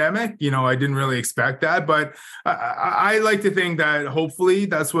the pandemic. I didn't really expect that, but I like to think that hopefully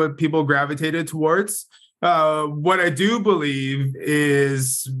that's what people gravitated towards. What I do believe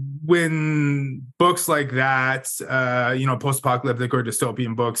is when books like that, post-apocalyptic or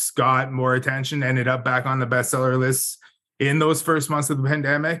dystopian books got more attention, ended up back on the bestseller lists in those first months of the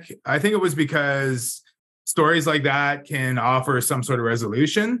pandemic, I think it was because stories like that can offer some sort of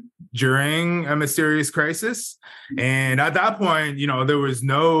resolution during a mysterious crisis. And at that point, there was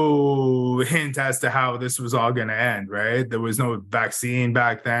no hint as to how this was all going to end, right? There was no vaccine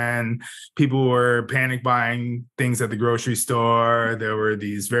back then. People were panic buying things at the grocery store. There were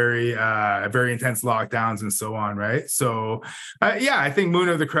these very, very intense lockdowns and so on, right? So, I think Moon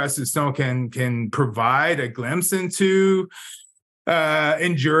of the Crusted Snow can provide a glimpse into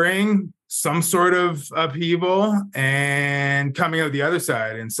enduring some sort of upheaval and coming out the other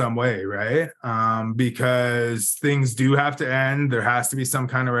side in some way, right? Because things do have to end. There has to be some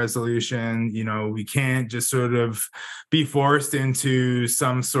kind of resolution. You know, we can't just sort of be forced into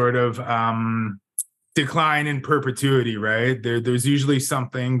some sort of decline in perpetuity, right? There's usually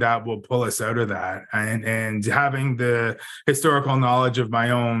something that will pull us out of that. And having the historical knowledge of my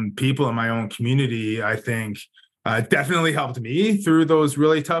own people and my own community, I think, definitely helped me through those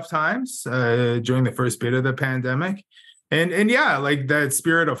really tough times during the first bit of the pandemic. And yeah, like that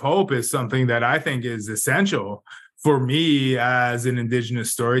spirit of hope is something that I think is essential for me as an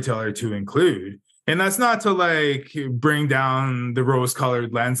Indigenous storyteller to include. And that's not to like bring down the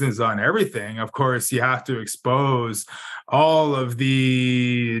rose-colored lenses on everything. Of course, you have to expose all of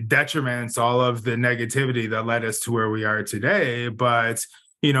the detriments, all of the negativity that led us to where we are today. But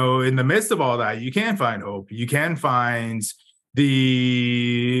you know, in the midst of all that, you can find hope. You can find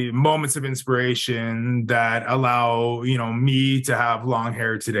the moments of inspiration that allow, you know, me to have long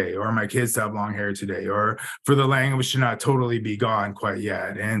hair today, or my kids to have long hair today, or for the language to not totally be gone quite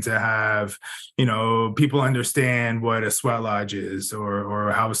yet, and to have, you know, people understand what a sweat lodge is,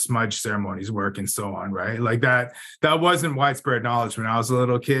 or how smudge ceremonies work, and so on, right? Like that wasn't widespread knowledge when I was a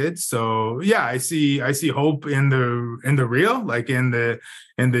little kid. So yeah, I see hope in the real, like in the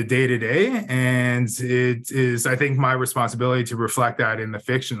day-to-day, and it is, I think, my responsibility to reflect that in the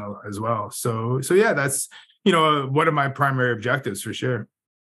fictional as well. So yeah, that's, you know, one of my primary objectives for sure.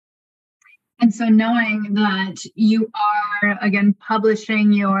 And so knowing that you are, again,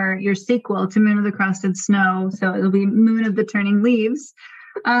 publishing your sequel to Moon of the Crusted Snow, so it'll be Moon of the Turning Leaves,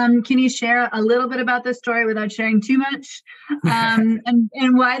 can you share a little bit about this story without sharing too much? And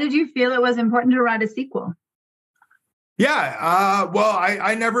why did you feel it was important to write a sequel? Yeah, well,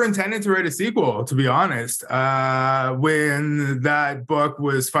 I never intended to write a sequel, to be honest. When that book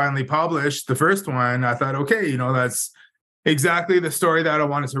was finally published, the first one, I thought, okay, you know, that's exactly the story that I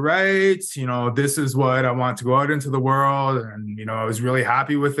wanted to write. You know, this is what I want to go out into the world. And, you know, I was really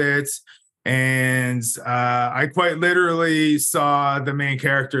happy with it. And I quite literally saw the main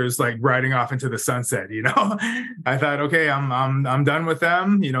characters like riding off into the sunset. You know, I thought, okay, I'm done with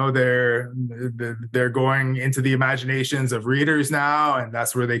them. You know, they're going into the imaginations of readers now, and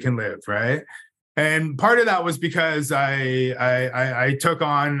that's where they can live, right? And part of that was because I took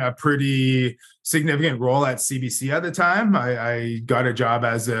on a pretty significant role at CBC at the time. I got a job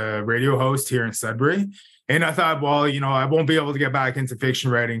as a radio host here in Sudbury. And I thought, well, you know, I won't be able to get back into fiction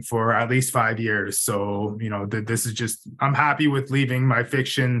writing for at least 5 years. So, you know, this is just, I'm happy with leaving my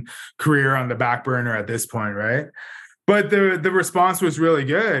fiction career on the back burner at this point, right? But the response was really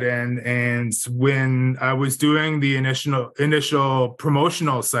good. And when I was doing the initial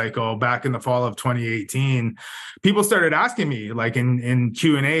promotional cycle back in the fall of 2018, people started asking me, like in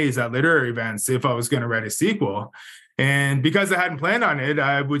Q&As at literary events, if I was going to write a sequel. And because I hadn't planned on it,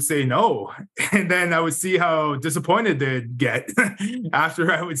 I would say no. And then I would see how disappointed they'd get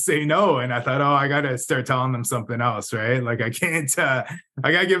after I would say no. And I thought, oh, I got to start telling them something else, right? Like I can't,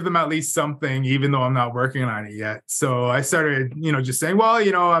 I got to give them at least something, even though I'm not working on it yet. So I started, you know, just saying, well,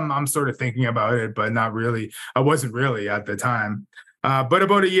 you know, I'm sort of thinking about it, but not really. I wasn't really at the time. But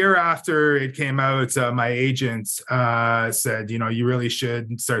about a year after it came out, my agent said, you know, you really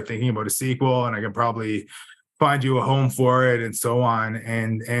should start thinking about a sequel, and I could probably find you a home for it, and so on.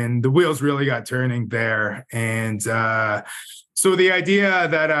 And the wheels really got turning there. And so the idea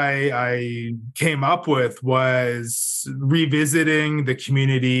that I came up with was revisiting the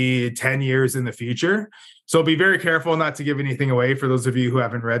community 10 years in the future. So be very careful not to give anything away for those of you who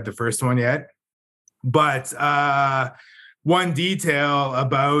haven't read the first one yet. But one detail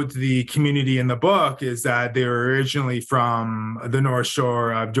about the community in the book is that they were originally from the North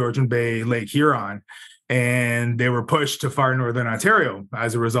Shore of Georgian Bay, Lake Huron. And they were pushed to far northern Ontario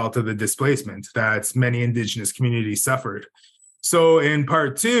as a result of the displacement that many Indigenous communities suffered. So in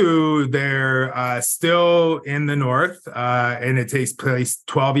part two, they're still in the north, and it takes place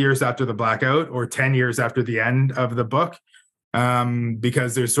 12 years after the blackout, or 10 years after the end of the book,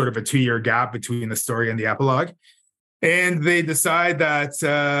 because there's sort of a 2-year gap between the story and the epilogue. And they decide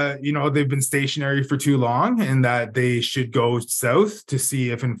that, you know, they've been stationary for too long, and that they should go south to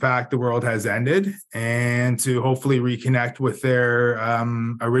see if, in fact, the world has ended, and to hopefully reconnect with their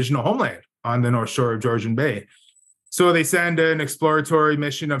original homeland on the North Shore of Georgian Bay. So they send an exploratory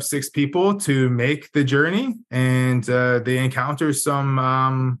mission of 6 people to make the journey, and they encounter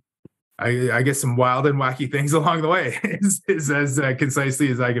some, I guess, some wild and wacky things along the way, is as concisely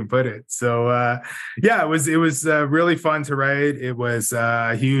as I can put it. So yeah, it was really fun to write. It was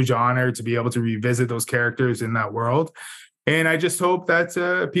a huge honor to be able to revisit those characters in that world. And I just hope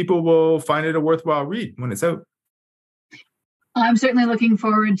that people will find it a worthwhile read when it's out. I'm certainly looking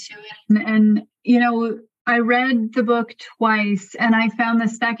forward to it. And I read the book twice, and I found the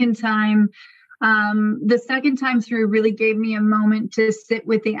second time through really gave me a moment to sit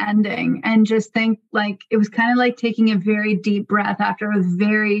with the ending and just think, like, it was kind of like taking a very deep breath after a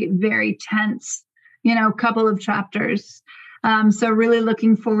very, very tense, couple of chapters. So really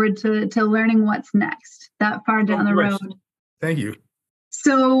looking forward to learning what's next that far down the road. Thank you.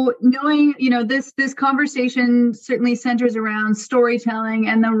 So knowing, this conversation certainly centers around storytelling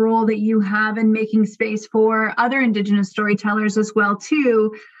and the role that you have in making space for other Indigenous storytellers as well,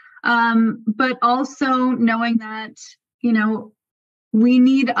 too. But also knowing that, we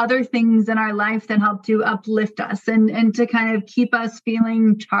need other things in our life that help to uplift us and to kind of keep us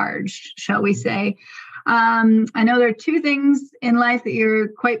feeling charged, shall we say. I know there are two things in life that you're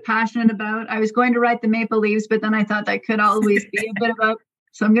quite passionate about. I was going to write the maple leaves, but then I thought that could always be a bit about,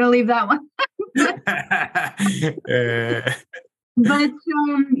 so I'm going to leave that one. But, I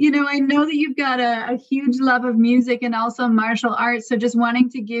know that you've got a huge love of music and also martial arts. So just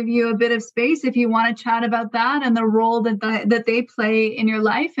wanting to give you a bit of space if you want to chat about that and the role that they play in your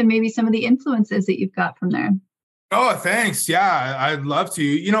life and maybe some of the influences that you've got from there. Oh, thanks. Yeah, I'd love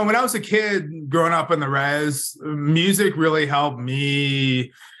to. When I was a kid growing up in the res, music really helped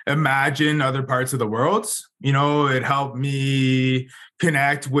me imagine other parts of the world. It helped me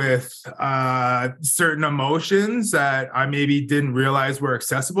connect with certain emotions that I maybe didn't realize were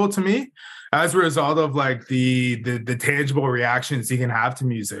accessible to me as a result of like the tangible reactions you can have to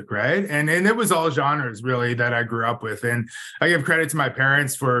music, right? And it was all genres really that I grew up with. And I give credit to my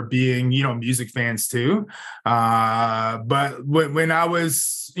parents for being, music fans too. But when I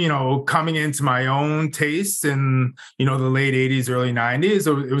was, coming into my own taste in, the late 80s, early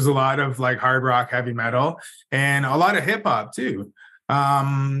 90s, it was a lot of like hard rock, heavy metal, and a lot of hip hop too.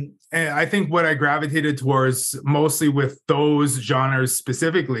 And I think what I gravitated towards mostly with those genres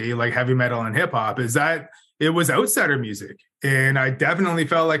specifically, like heavy metal and hip hop, is that it was outsider music. And I definitely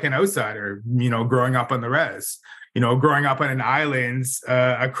felt like an outsider, growing up on the res, growing up on an island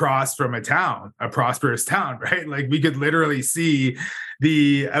across from a prosperous town, right? Like we could literally see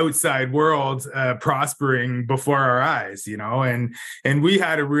the outside world prospering before our eyes, and we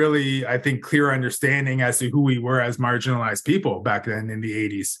had a really, I think, clear understanding as to who we were as marginalized people back then in the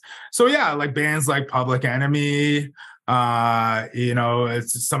 80s. So yeah, like bands like Public Enemy, it's some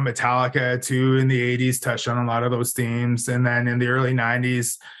Metallica too in the 80s touched on a lot of those themes. And then in the early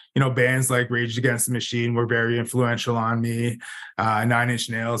 90s, bands like Rage Against the Machine were very influential on me, 9 Inch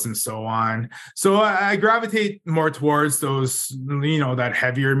Nails and so on. So I gravitate more towards those, that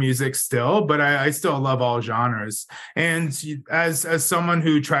heavier music still, but I still love all genres. And as someone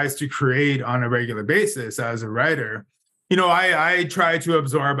who tries to create on a regular basis as a writer, I try to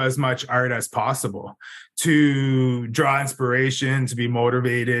absorb as much art as possible to draw inspiration, to be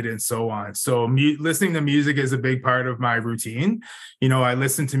motivated, and so on. So listening to music is a big part of my routine. I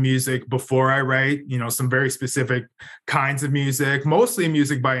listen to music before I write, some very specific kinds of music, mostly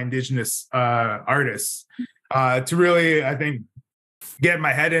music by Indigenous artists, to really, I think, get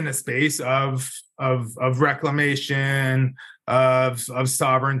my head in a space of reclamation, of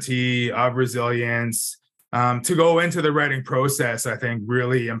sovereignty, of resilience. To go into the writing process, I think,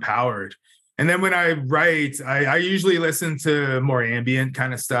 really empowered. And then when I write, I usually listen to more ambient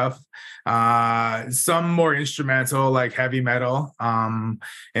kind of stuff, some more instrumental like heavy metal.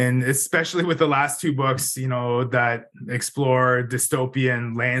 And especially with the last two books, that explore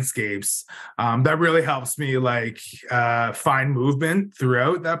dystopian landscapes, that really helps me find movement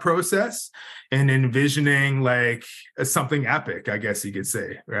throughout that process and envisioning like something epic, I guess you could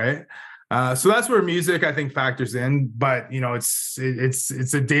say, right? So that's where music, I think, factors in. But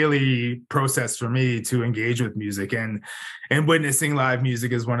it's a daily process for me to engage with music, and witnessing live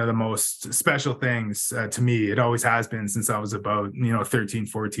music is one of the most special things to me. It always has been since I was about 13,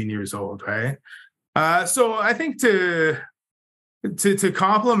 14 years old, right? So I think to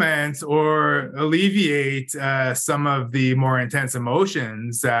complement or alleviate some of the more intense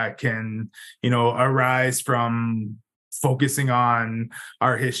emotions that can arise from focusing on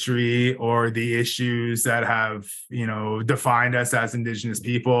our history or the issues that have, defined us as Indigenous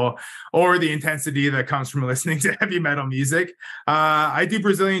people, or the intensity that comes from listening to heavy metal music. I do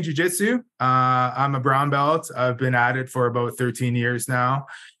Brazilian Jiu-Jitsu. I'm a brown belt. I've been at it for about 13 years now.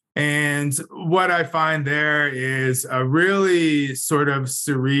 And what I find there is a really sort of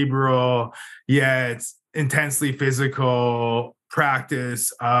cerebral yet intensely physical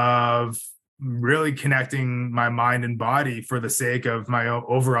practice of really connecting my mind and body for the sake of my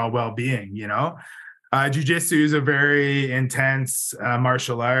overall well-being, Jiu-jitsu is a very intense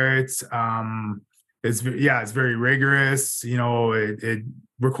martial arts. It's very rigorous. It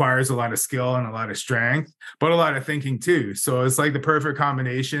requires a lot of skill and a lot of strength, but a lot of thinking too. So it's like the perfect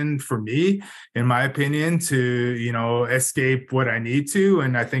combination for me, in my opinion, to escape what I need to,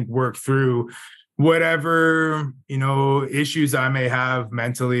 and I think work through whatever issues I may have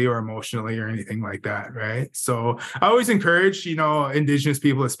mentally or emotionally or anything like that, right? So I always encourage Indigenous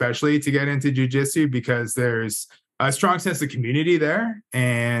people especially to get into jiu-jitsu, because there's a strong sense of community there,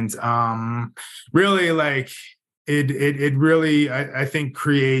 and really, like, it really, I think,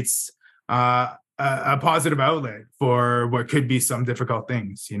 creates a positive outlet for what could be some difficult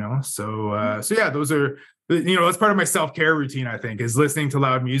things, so yeah, those are that's part of my self-care routine, I think, is listening to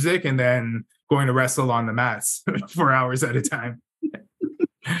loud music and then going to wrestle on the mats for hours at a time.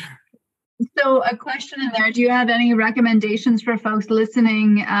 So a question in there, do you have any recommendations for folks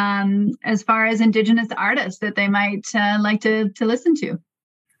listening as far as Indigenous artists that they might like to listen to?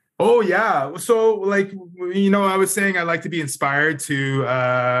 Oh, yeah. So, like, I was saying I like to be inspired to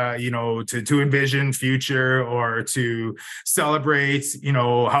envision future, or to celebrate,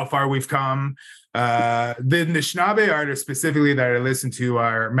 how far we've come. The Anishinaabe artists specifically that I listen to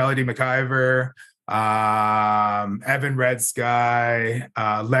are Melody McIver, Evan Red Sky,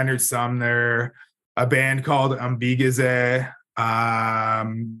 Leonard Sumner, a band called Waubgeshig.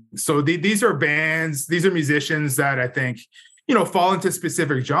 So these are bands, these are musicians that I think fall into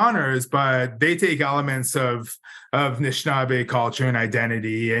specific genres, but they take elements of Anishinaabe culture and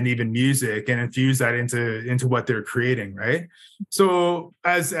identity and even music and infuse that into what they're creating, right? So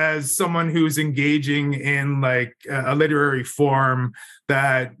as someone who's engaging in like a literary form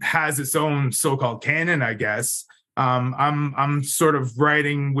that has its own so-called canon, I guess, I'm sort of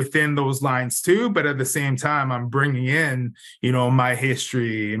writing within those lines too, but at the same time, I'm bringing in, my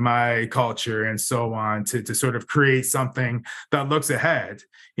history, my culture, and so on to sort of create something that looks ahead,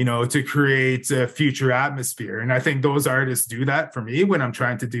 to create a future atmosphere. And I think those artists do that for me when I'm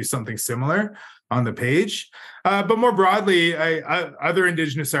trying to do something similar on the page. But more broadly, other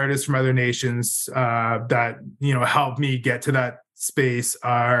Indigenous artists from other nations that, help me get to that space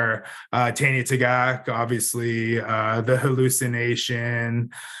are Tanya Tagak, obviously, the Hallucination,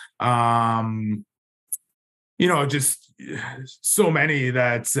 just so many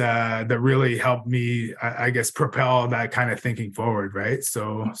that really helped me, I guess, propel that kind of thinking forward, right?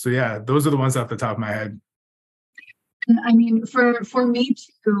 So yeah, those are the ones off the top of my head. I mean, for me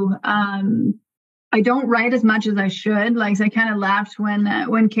too, I don't write as much as I should. Like, I kind of laughed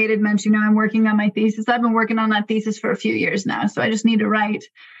when Kate had mentioned, I'm working on my thesis. I've been working on that thesis for a few years now, so I just need to write.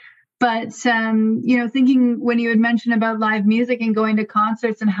 But, thinking when you had mentioned about live music and going to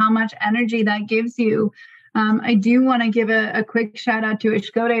concerts and how much energy that gives you, I do want to give a quick shout out to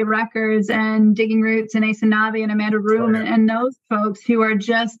Ishkode Records and Digging Roots and Ancestral and Amanda Room and those folks who are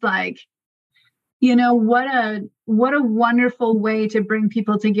just like, what a wonderful way to bring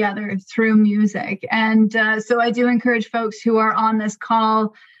people together through music. And so I do encourage folks who are on this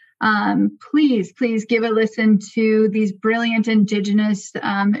call, please give a listen to these brilliant Indigenous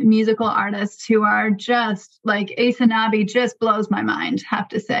musical artists who are just like Anishinaabeg just blows my mind, have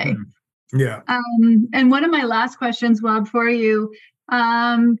to say. Yeah. And one of my last questions, Waub, for you,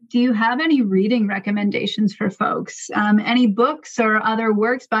 do you have any reading recommendations for folks? Any books or other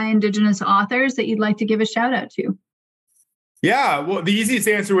works by Indigenous authors that you'd like to give a shout out to? Yeah, well, the easiest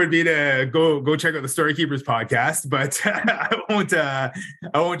answer would be to go check out the Storykeepers podcast, but I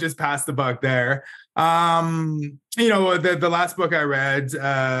won't just pass the buck there. The last book I read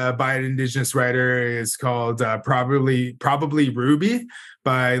by an Indigenous writer is called Probably Ruby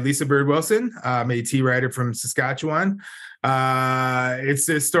by Lisa Bird Wilson, Métis writer from Saskatchewan. It's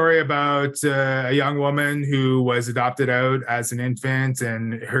a story about a young woman who was adopted out as an infant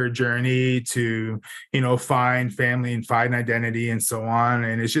and her journey to, find family and find identity and so on.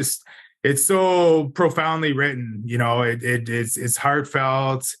 And it's so profoundly written, it's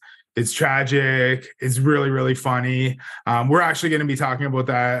heartfelt. It's tragic. It's really, really funny. We're actually going to be talking about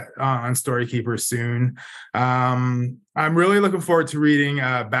that on Storykeeper soon. I'm really looking forward to reading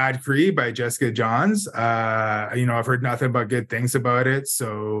Bad Cree by Jessica Johns. I've heard nothing but good things about it.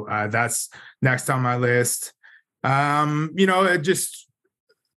 So that's next on my list. One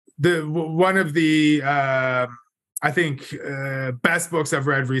of the, I think, best books I've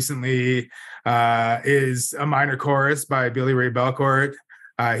read recently is A Minor Chorus by Billy Ray Belcourt.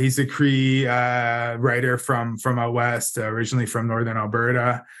 He's a Cree writer from out west, originally from northern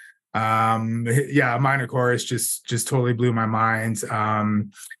Alberta. Minor Chorus just totally blew my mind.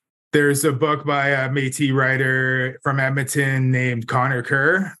 There's a book by a Métis writer from Edmonton named Connor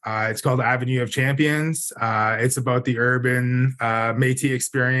Kerr. It's called Avenue of Champions. It's about the urban Métis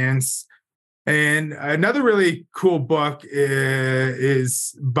experience. And another really cool book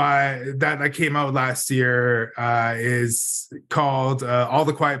is by that came out last year is called All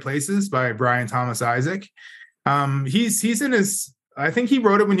the Quiet Places by Brian Thomas Isaac. He's in his, I think he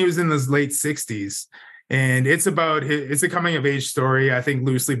wrote it when he was in his late 60s. And it's a coming of age story, I think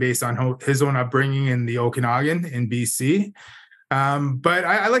loosely based on his own upbringing in the Okanagan in BC. But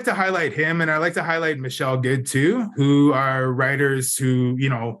I like to highlight him, and I like to highlight Michelle Good too, who are writers who,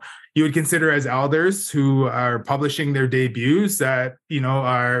 you would consider as elders, who are publishing their debuts that,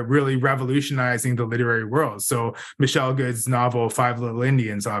 are really revolutionizing the literary world. So Michelle Good's novel, Five Little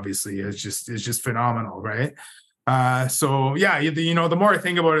Indians, obviously is just phenomenal, right? So yeah, the more I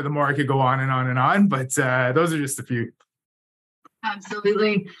think about it, the more I could go on and on and on, but those are just a few.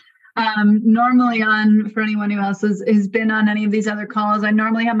 Absolutely. Normally for anyone who else has been on any of these other calls, I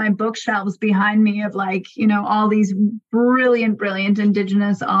normally have my bookshelves behind me of all these brilliant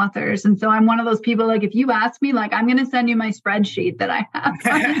Indigenous authors. And so I'm one of those people, if you ask me, I'm going to send you my spreadsheet that I have.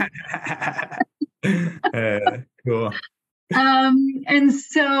 Cool. And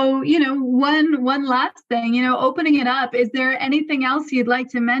so, one last thing, opening it up, is there anything else you'd like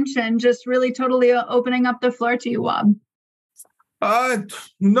to mention? Just really totally opening up the floor to you, Waub.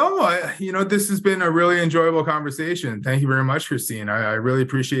 No, this has been a really enjoyable conversation. Thank you very much, Christine. I really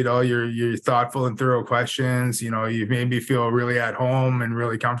appreciate all your thoughtful and thorough questions. You've made me feel really at home and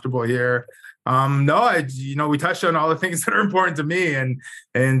really comfortable here. We touched on all the things that are important to me, and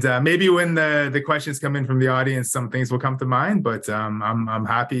maybe when the questions come in from the audience, some things will come to mind, but I'm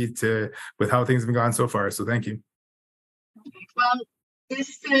happy with how things have gone so far. So thank you. Well,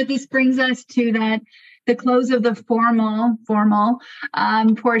 this brings us to the close of the formal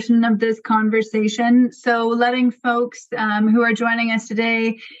portion of this conversation. So letting folks who are joining us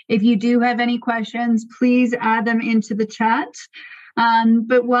today, if you do have any questions, please add them into the chat.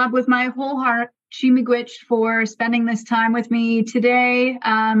 But Waub, with my whole heart, Miigwech for spending this time with me today,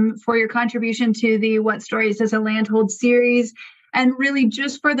 for your contribution to the What Stories Does a Land Hold series, and really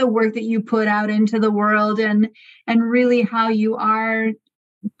just for the work that you put out into the world, and really how you are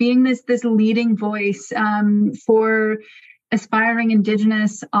being this leading voice for aspiring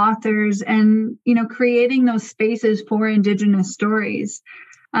Indigenous authors, and creating those spaces for Indigenous stories.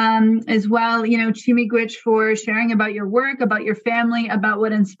 As well, Miigwech for sharing about your work, about your family, about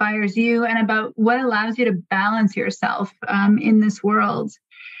what inspires you, and about what allows you to balance yourself in this world.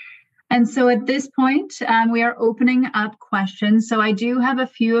 And so at this point, we are opening up questions. So I do have a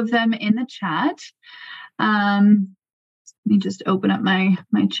few of them in the chat. Let me just open up my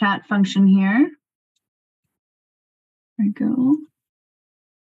chat function here. There we go.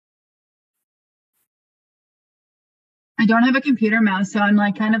 I don't have a computer mouse, so I'm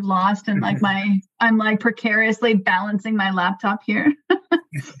kind of lost, and I'm precariously balancing my laptop here.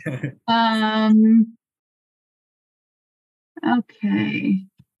 Okay.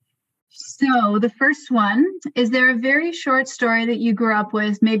 So the first one, is there a very short story that you grew up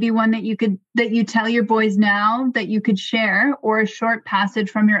with, maybe one that you tell your boys now that you could share, or a short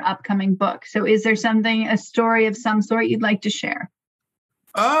passage from your upcoming book? So is there a story of some sort you'd like to share?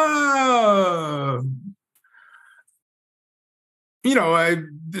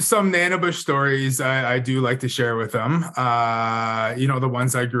 Some Nanabush stories I do like to share with them. The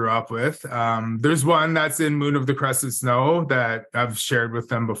ones I grew up with. There's one that's in Moon of the Crusted Snow that I've shared with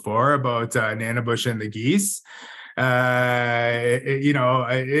them before about Nanabush and the geese.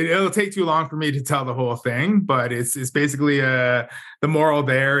 It'll take too long for me to tell the whole thing, but it's basically the moral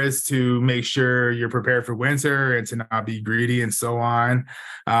there is to make sure you're prepared for winter and to not be greedy and so on.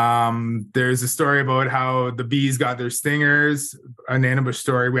 There's a story about how the bees got their stingers, a Nanabush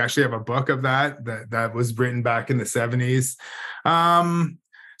story. We actually have a book of that was written back in the 70s.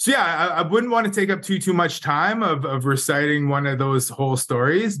 So yeah, I wouldn't want to take up too much time of reciting one of those whole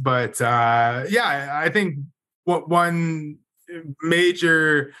stories, but I think one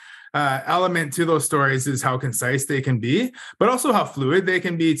major element to those stories is how concise they can be, but also how fluid they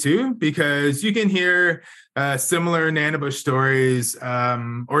can be too, because you can hear similar Nanabush stories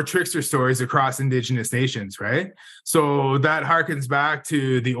or trickster stories across Indigenous nations, right? So that harkens back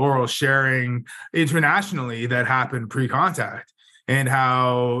to the oral sharing internationally that happened pre-contact. and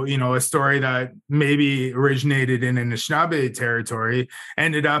how, a story that maybe originated in Anishinaabe territory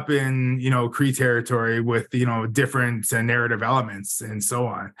ended up in, Cree territory with, different narrative elements and so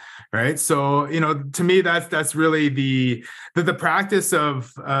on. Right. So, to me, that's really the practice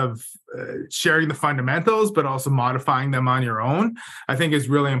of sharing the fundamentals, but also modifying them on your own, I think is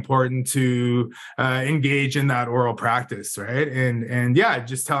really important to engage in that oral practice. Right. And yeah,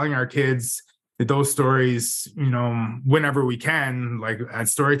 just telling our kids those stories, whenever we can, like at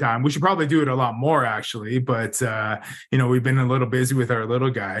story time. We should probably do it a lot more, actually, but we've been a little busy with our little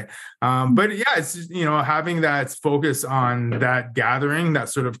guy. But yeah, it's having that focus on that gathering, that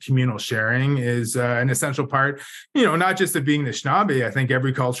sort of communal sharing is an essential part, not just of being the Anishinaabe. I think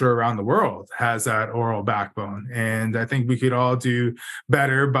every culture around the world has that oral backbone, and I think we could all do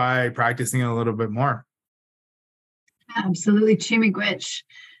better by practicing it a little bit more. Absolutely. Chimigwich.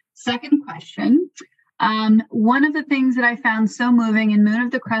 Second question. One of the things that I found so moving in Moon of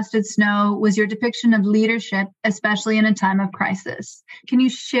the Crusted Snow was your depiction of leadership, especially in a time of crisis. Can you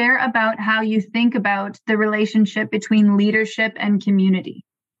share about how you think about the relationship between leadership and community?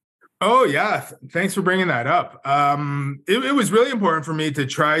 Oh, yeah. Thanks for bringing that up. It was really important for me to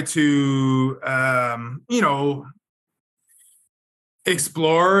try to,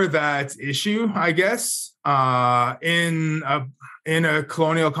 explore that issue, I guess, in a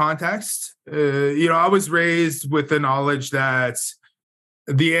colonial context. I was raised with the knowledge that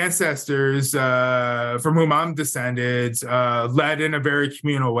the ancestors from whom I'm descended led in a very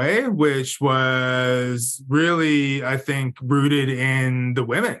communal way, which was really, I think, rooted in the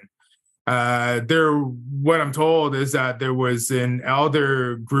women. What I'm told is that there was an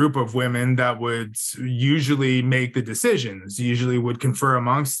elder group of women that would usually make the decisions, usually would confer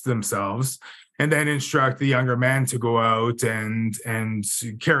amongst themselves, and then instruct the younger men to go out and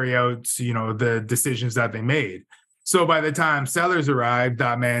carry out, the decisions that they made. So by the time settlers arrived,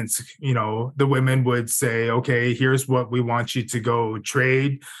 that meant, the women would say, okay, here's what we want you to go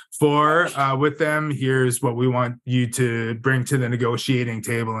trade for with them. Here's what we want you to bring to the negotiating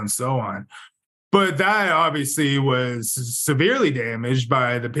table and so on. But that obviously was severely damaged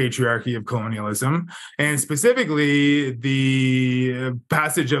by the patriarchy of colonialism, and specifically the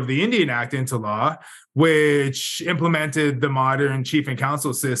passage of the Indian Act into law, which implemented the modern chief and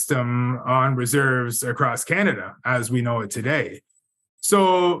council system on reserves across Canada, as we know it today.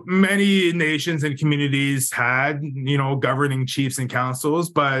 So many nations and communities had, governing chiefs and councils,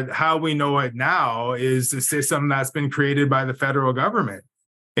 but how we know it now is a system that's been created by the federal government.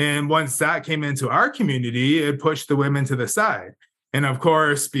 And once that came into our community, it pushed the women to the side. And of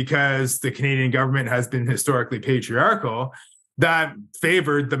course, because the Canadian government has been historically patriarchal, that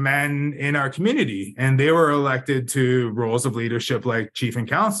favored the men in our community. And they were elected to roles of leadership like chief and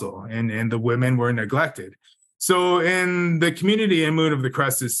council, and the women were neglected. So in the community in Moon of the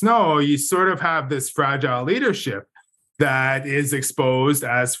Crusted Snow, you sort of have this fragile leadership that is exposed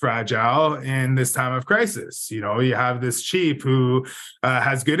as fragile in this time of crisis. You have this chief who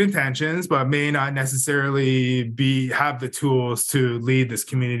has good intentions, but may not necessarily have the tools to lead this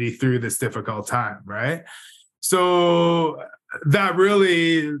community through this difficult time, right? So that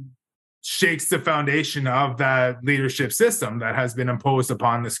really shakes the foundation of that leadership system that has been imposed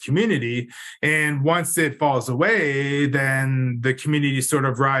upon this community. And once it falls away, then the community sort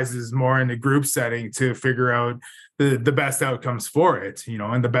of rises more in a group setting to figure out the best outcomes for it,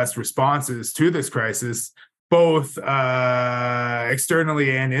 and the best responses to this crisis, both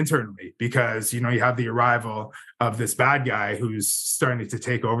externally and internally, because, you have the arrival of this bad guy who's starting to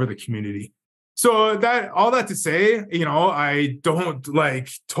take over the community. So all that to say, I don't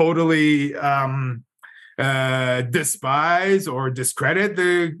totally despise or discredit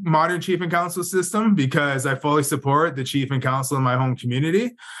the modern chief and council system, because I fully support the chief and council in my home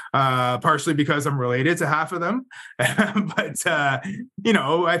community, partially because I'm related to half of them. But,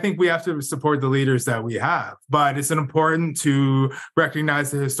 I think we have to support the leaders that we have. But it's important to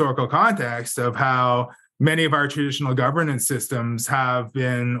recognize the historical context of how many of our traditional governance systems have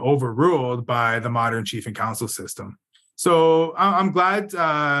been overruled by the modern chief and council system. So I'm glad,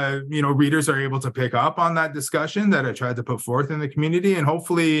 readers are able to pick up on that discussion that I tried to put forth in the community, and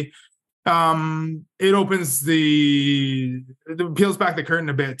hopefully it peels back the curtain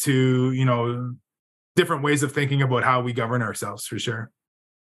a bit to, different ways of thinking about how we govern ourselves, for sure.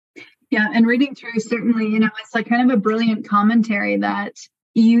 Yeah, and reading through, certainly, it's like kind of a brilliant commentary that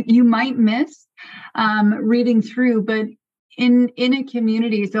you might miss reading through, but in a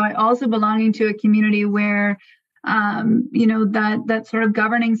community. So I also belonging to a community where that sort of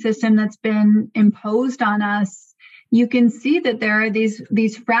governing system that's been imposed on us, you can see that there are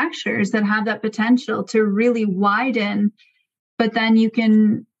these fractures that have that potential to really widen But then you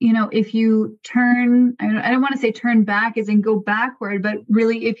can, if you turn, I don't want to say turn back as in go backward, but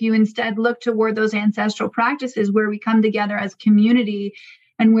really if you instead look toward those ancestral practices where we come together as community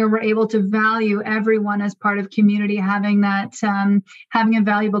and where we're able to value everyone as part of community, having that, having a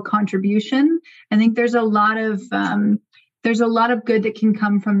valuable contribution, I think there's a lot of good that can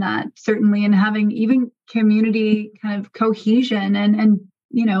come from that, certainly, and having even community kind of cohesion and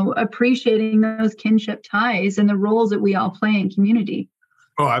appreciating those kinship ties and the roles that we all play in community.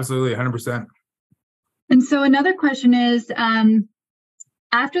 Oh, absolutely. 100%. And so another question is,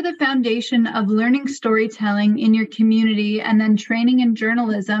 after the foundation of learning storytelling in your community and then training in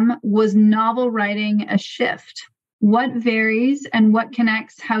journalism, was novel writing a shift? What varies and what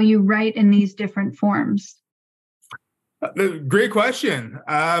connects how you write in these different forms? Great question.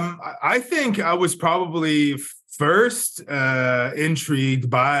 I think I was probably first intrigued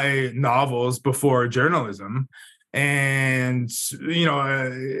by novels before journalism. And,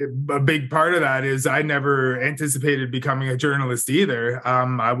 a big part of that is I never anticipated becoming a journalist either.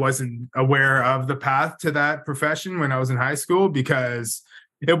 I wasn't aware of the path to that profession when I was in high school because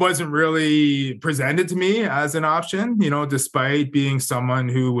it wasn't really presented to me as an option, despite being someone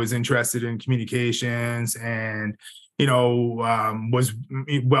who was interested in communications and was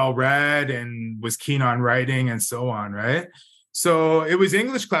well-read and was keen on writing and so on, right? So it was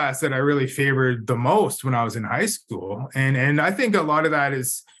English class that I really favored the most when I was in high school. And I think a lot of that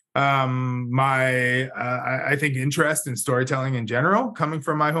is I think interest in storytelling in general, coming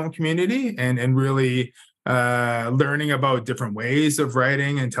from my home community and really learning about different ways of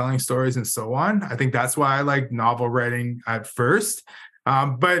writing and telling stories and so on. I think that's why I liked novel writing at first.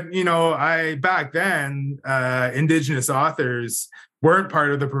 But back then, Indigenous authors weren't part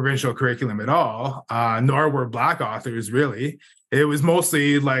of the provincial curriculum at all, nor were Black authors really. It was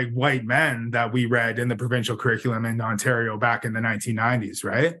mostly like white men that we read in the provincial curriculum in Ontario back in the 1990s,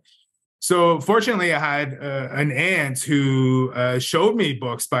 right? So fortunately, I had an aunt who showed me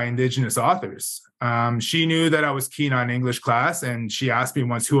books by Indigenous authors. She knew that I was keen on English class, and she asked me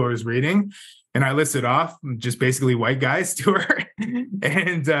once who I was reading. And I listed off just basically white guys to her.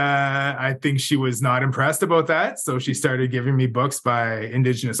 And I think she was not impressed about that. So she started giving me books by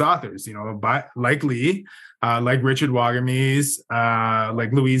Indigenous authors, like Lee, like Richard Waughemes,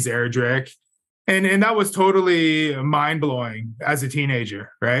 like Louise Erdrich. And that was totally mind-blowing as a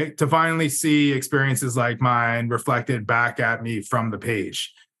teenager, right? To finally see experiences like mine reflected back at me from the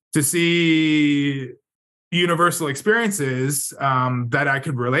page. To see universal experiences that I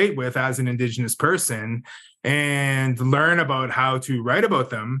could relate with as an Indigenous person and learn about how to write about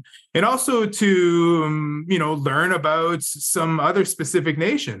them, and also to learn about some other specific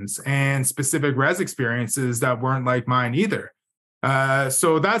nations and specific res experiences that weren't like mine either.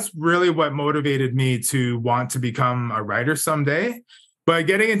 So that's really what motivated me to want to become a writer someday. But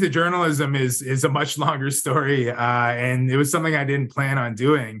getting into journalism is a much longer story, and it was something I didn't plan on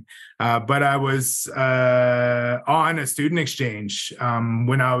doing. But I was on a student exchange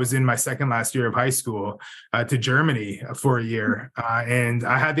when I was in my second last year of high school to Germany for a year. And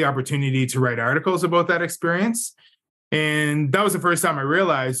I had the opportunity to write articles about that experience. And that was the first time I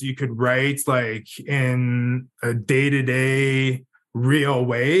realized you could write like in a day-to-day real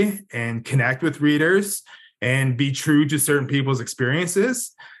way and connect with readers and be true to certain people's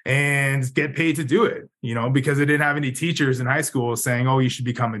experiences and get paid to do it, because I didn't have any teachers in high school saying, oh, you should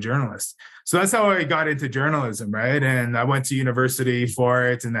become a journalist. So that's how I got into journalism, right? And I went to university for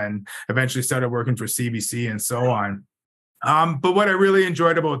it and then eventually started working for CBC and so on. But what I really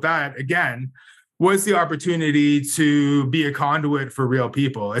enjoyed about that, again, was the opportunity to be a conduit for real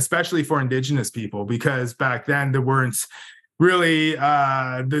people, especially for Indigenous people, because back then there weren't really,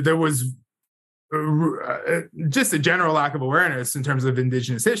 there was just a general lack of awareness in terms of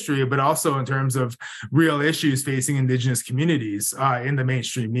Indigenous history, but also in terms of real issues facing Indigenous communities in the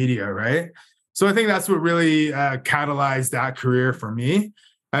mainstream media, right? So I think that's what really catalyzed that career for me.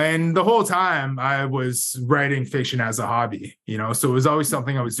 And the whole time I was writing fiction as a hobby, so it was always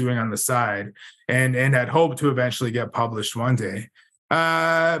something I was doing on the side and had hoped to eventually get published one day.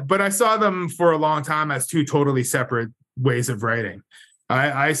 But I saw them for a long time as two totally separate ways of writing.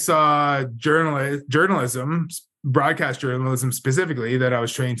 I saw journalism, broadcast journalism specifically, that I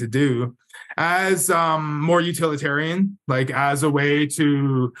was trained to do as more utilitarian, like as a way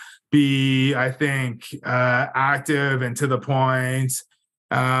to be, I think, active and to the point,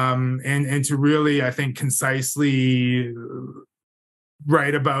 and to really, I think, concisely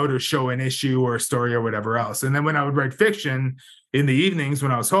write about or show an issue or a story or whatever else. And then when I would write fiction, in the evenings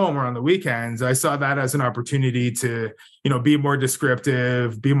when I was home or on the weekends, I saw that as an opportunity to, be more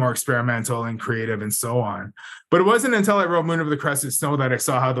descriptive, be more experimental and creative and so on. But it wasn't until I wrote Moon of the Crusted Snow that I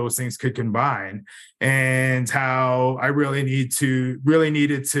saw how those things could combine, and how I really needed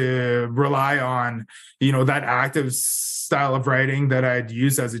to rely on, that active style of writing that I'd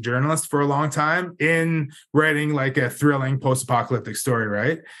used as a journalist for a long time in writing like a thrilling post-apocalyptic story,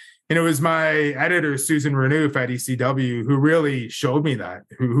 right? And it was my editor, Susan Renouf at ECW, who really showed me that,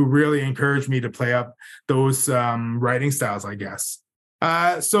 who really encouraged me to play up those writing styles, I guess.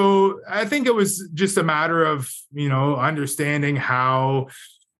 So I think it was just a matter of, understanding how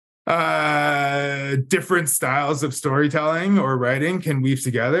different styles of storytelling or writing can weave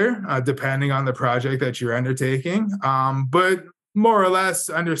together, depending on the project that you're undertaking. But more or less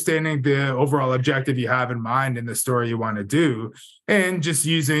understanding the overall objective you have in mind in the story you want to do, and just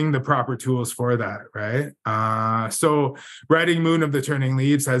using the proper tools for that, right? So writing Moon of the Turning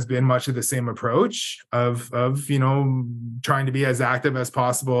Leaves has been much of the same approach of trying to be as active as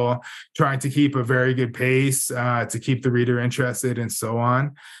possible, trying to keep a very good pace, to keep the reader interested and so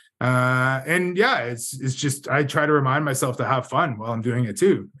on. And yeah, it's just, I try to remind myself to have fun while I'm doing it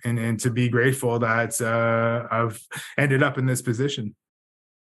too, and to be grateful that I've ended up in this position.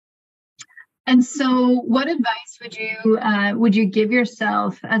 And so what advice would you give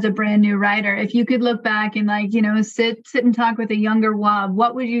yourself as a brand new writer? If you could look back and sit and talk with a younger Waub,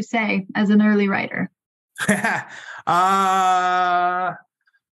 what would you say as an early writer?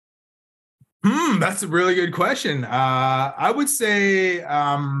 That's a really good question. I would say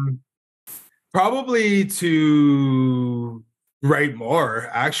probably to write more,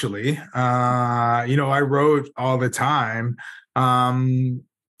 actually. I wrote all the time.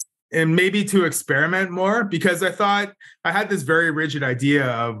 And maybe to experiment more, because I thought I had this very rigid idea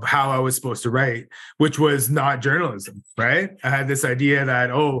of how I was supposed to write, which was not journalism, right? I had this idea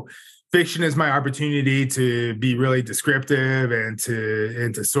that, fiction is my opportunity to be really descriptive and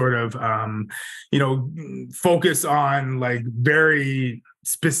to sort of, focus on like very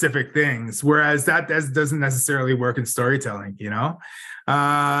specific things, whereas that doesn't necessarily work in storytelling,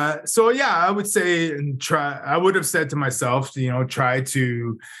 So yeah, I would say I would have said to myself,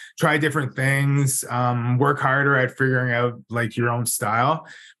 try different things, work harder at figuring out like your own style.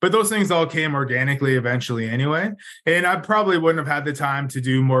 But those things all came organically eventually anyway. And I probably wouldn't have had the time to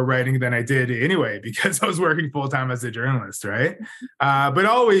do more writing than I did anyway, because I was working full time as a journalist, right? But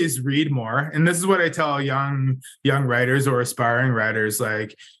always read more. And this is what I tell young writers or aspiring writers,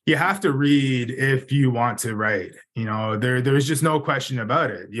 like, you have to read if you want to write. There's just no question about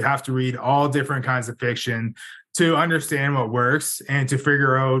it. You have to read all different kinds of fiction to understand what works and to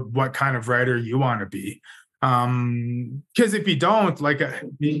figure out what kind of writer you want to be. Because if you don't, like,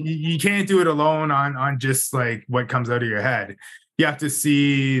 you can't do it alone on just like what comes out of your head. You have to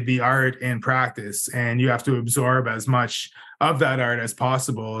see the art in practice, and you have to absorb as much of that art as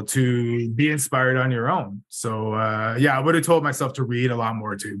possible to be inspired on your own. So yeah, I would have told myself to read a lot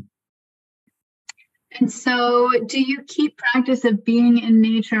more too. And so do you keep practice of being in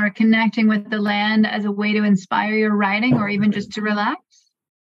nature or connecting with the land as a way to inspire your writing, or even just to relax?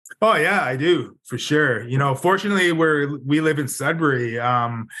 Oh yeah, I do, for sure. Fortunately, we live in Sudbury.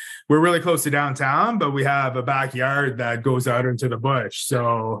 We're really close to downtown, but we have a backyard that goes out into the bush.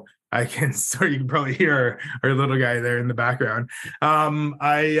 So you can probably hear our little guy there in the background.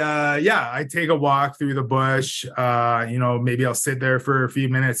 I take a walk through the bush. Maybe I'll sit there for a few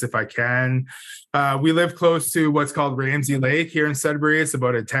minutes if I can. We live close to what's called Ramsey Lake here in Sudbury. It's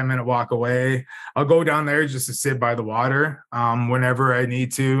about a 10-minute walk away. I'll go down there just to sit by the water whenever I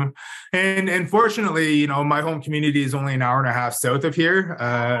need to. And fortunately, my home community is only an hour and a half south of here,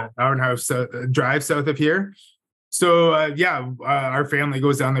 hour and a half drive south of here. So our family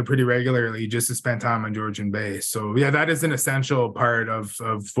goes down there pretty regularly just to spend time on Georgian Bay. So yeah, that is an essential part of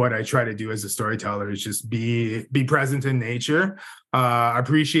what I try to do as a storyteller, is just be present in nature,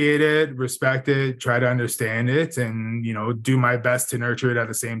 appreciate it, respect it, try to understand it, and do my best to nurture it at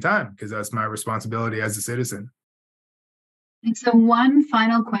the same time, because that's my responsibility as a citizen. And so one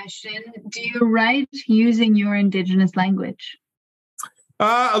final question, do you write using your Indigenous language?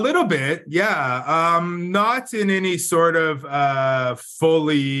 A little bit, yeah. Not in any sort of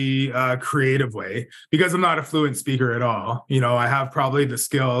fully creative way, because I'm not a fluent speaker at all. I have probably the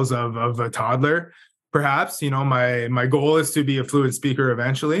skills of a toddler, perhaps. My goal is to be a fluent speaker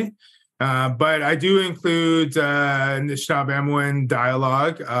eventually. But I do include Anishinaabeg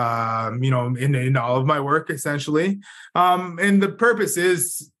dialogue, in all of my work, essentially. And the purpose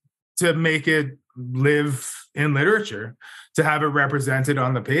is to make it live in literature, to have it represented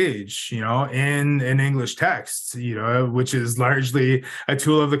on the page, in English text, which is largely a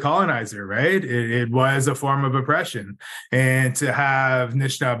tool of the colonizer, right? It was a form of oppression. And to have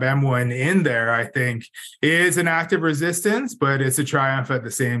Anishinaabeg in there, I think, is an act of resistance, but it's a triumph at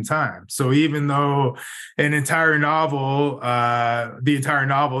the same time. So even though the entire novel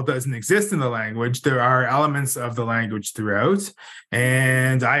doesn't exist in the language, there are elements of the language throughout.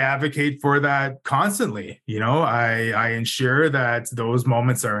 And I advocate for that constantly. I ensure that those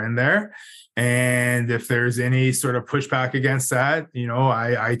moments are in there. And if there's any sort of pushback against that,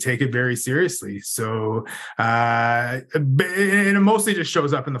 I take it very seriously. So, and it mostly just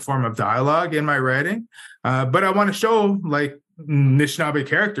shows up in the form of dialogue in my writing. But I want to show Anishinaabe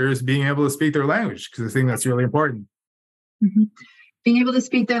characters being able to speak their language, because I think that's really important. Mm-hmm. Being able to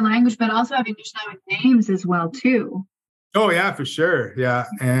speak their language, but also having Anishinaabe names as well, too. Oh, yeah, for sure. Yeah.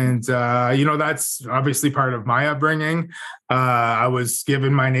 And, that's obviously part of my upbringing. I was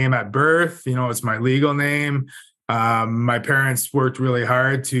given my name at birth. It's my legal name. My parents worked really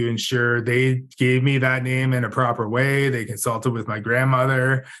hard to ensure they gave me that name in a proper way. They consulted with my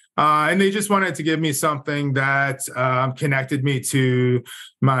grandmother, and they just wanted to give me something that connected me to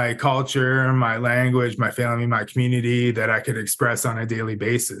my culture, my language, my family, my community, that I could express on a daily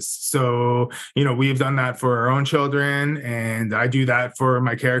basis. So, we've done that for our own children, and I do that for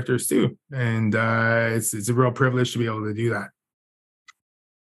my characters too. And it's a real privilege to be able to do that.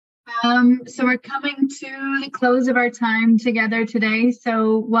 So we're coming to the close of our time together today.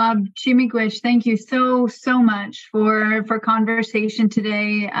 So Waubgeshig, thank you so much for conversation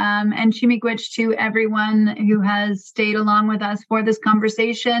today. And Chimigwich to everyone who has stayed along with us for this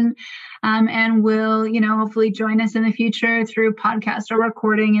conversation, and will, hopefully join us in the future through podcast or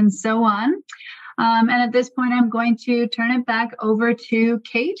recording and so on. And at this point, I'm going to turn it back over to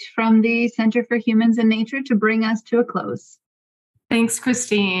Kate from the Center for Humans and Nature to bring us to a close. Thanks,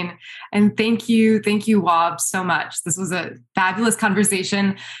 Christine. And thank you, Waub, so much. This was a fabulous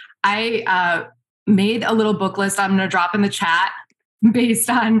conversation. I made a little book list I'm going to drop in the chat based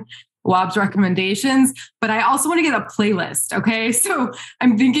on Waub's recommendations, but I also want to get a playlist. Okay. So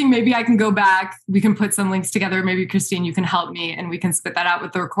I'm thinking maybe I can go back. We can put some links together. Maybe Christine, you can help me, and we can spit that out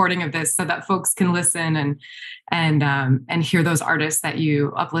with the recording of this so that folks can listen and hear those artists that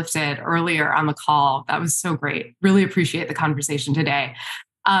you uplifted earlier on the call. That was so great. Really appreciate the conversation today.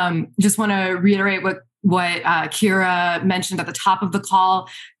 Just want to reiterate what Kira mentioned at the top of the call,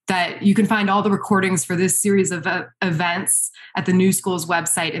 that you can find all the recordings for this series of events at the New School's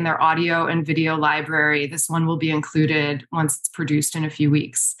website in their audio and video library. This one will be included once it's produced in a few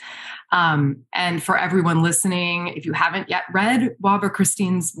weeks. And for everyone listening, if you haven't yet read Waub or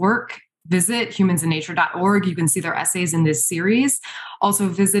Christine's work, visit humansandnature.org. You can see their essays in this series. Also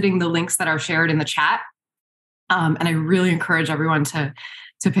visiting the links that are shared in the chat. And I really encourage everyone to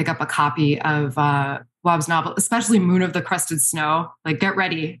pick up a copy of Waub's novel, especially Moon of the Crusted Snow. Get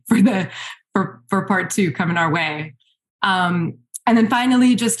ready for part 2 coming our way. And then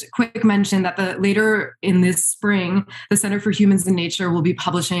finally, just a quick mention that later in this spring, the Center for Humans and Nature will be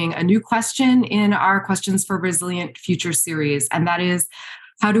publishing a new question in our Questions for Resilient Future series. And that is,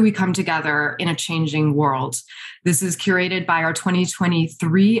 how do we come together in a changing world? This is curated by our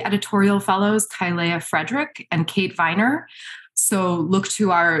 2023 editorial fellows, Kailea Frederick and Kate Viner. So look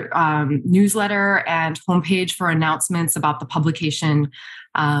to our newsletter and homepage for announcements about the publication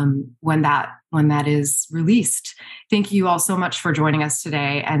when that is released. Thank you all so much for joining us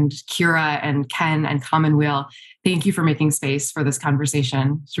today. And Kira and Ken and Commonweal, thank you for making space for this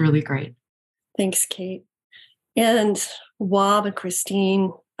conversation. It's really great. Thanks, Kate. And Waub and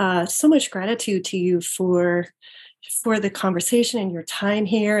Christine, so much gratitude to you for the conversation and your time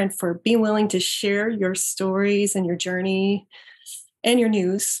here, and for being willing to share your stories and your journey and your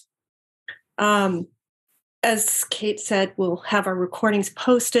news. As Kate said, we'll have our recordings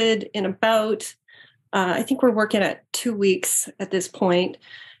posted in about, I think we're working at 2 weeks at this point,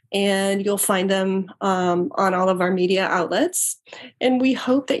 and you'll find them on all of our media outlets. And we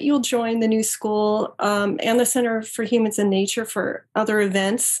hope that you'll join the New School and the Center for Humans and Nature for other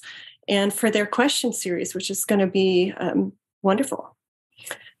events and for their question series, which is going to be wonderful.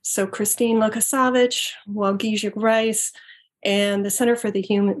 So Christine Luckasavitch, Waubgeshig Rice, and the Center for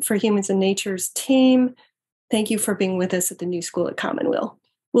Humans and Nature's team, thank you for being with us at the New School at Commonweal.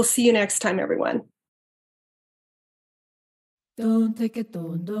 We'll see you next time, everyone. Don't take it,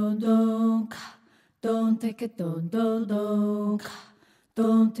 don't take it, don't take it,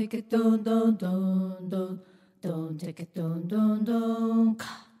 don't take it, don't take it, don't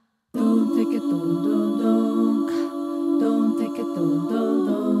take it,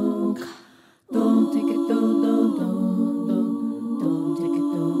 Don't take it, don't take it,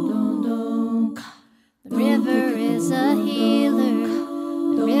 don't. The river is a healer,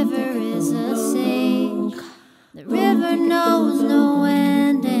 the river is a sage. The river knows no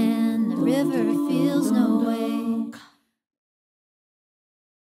end and the river feels no way.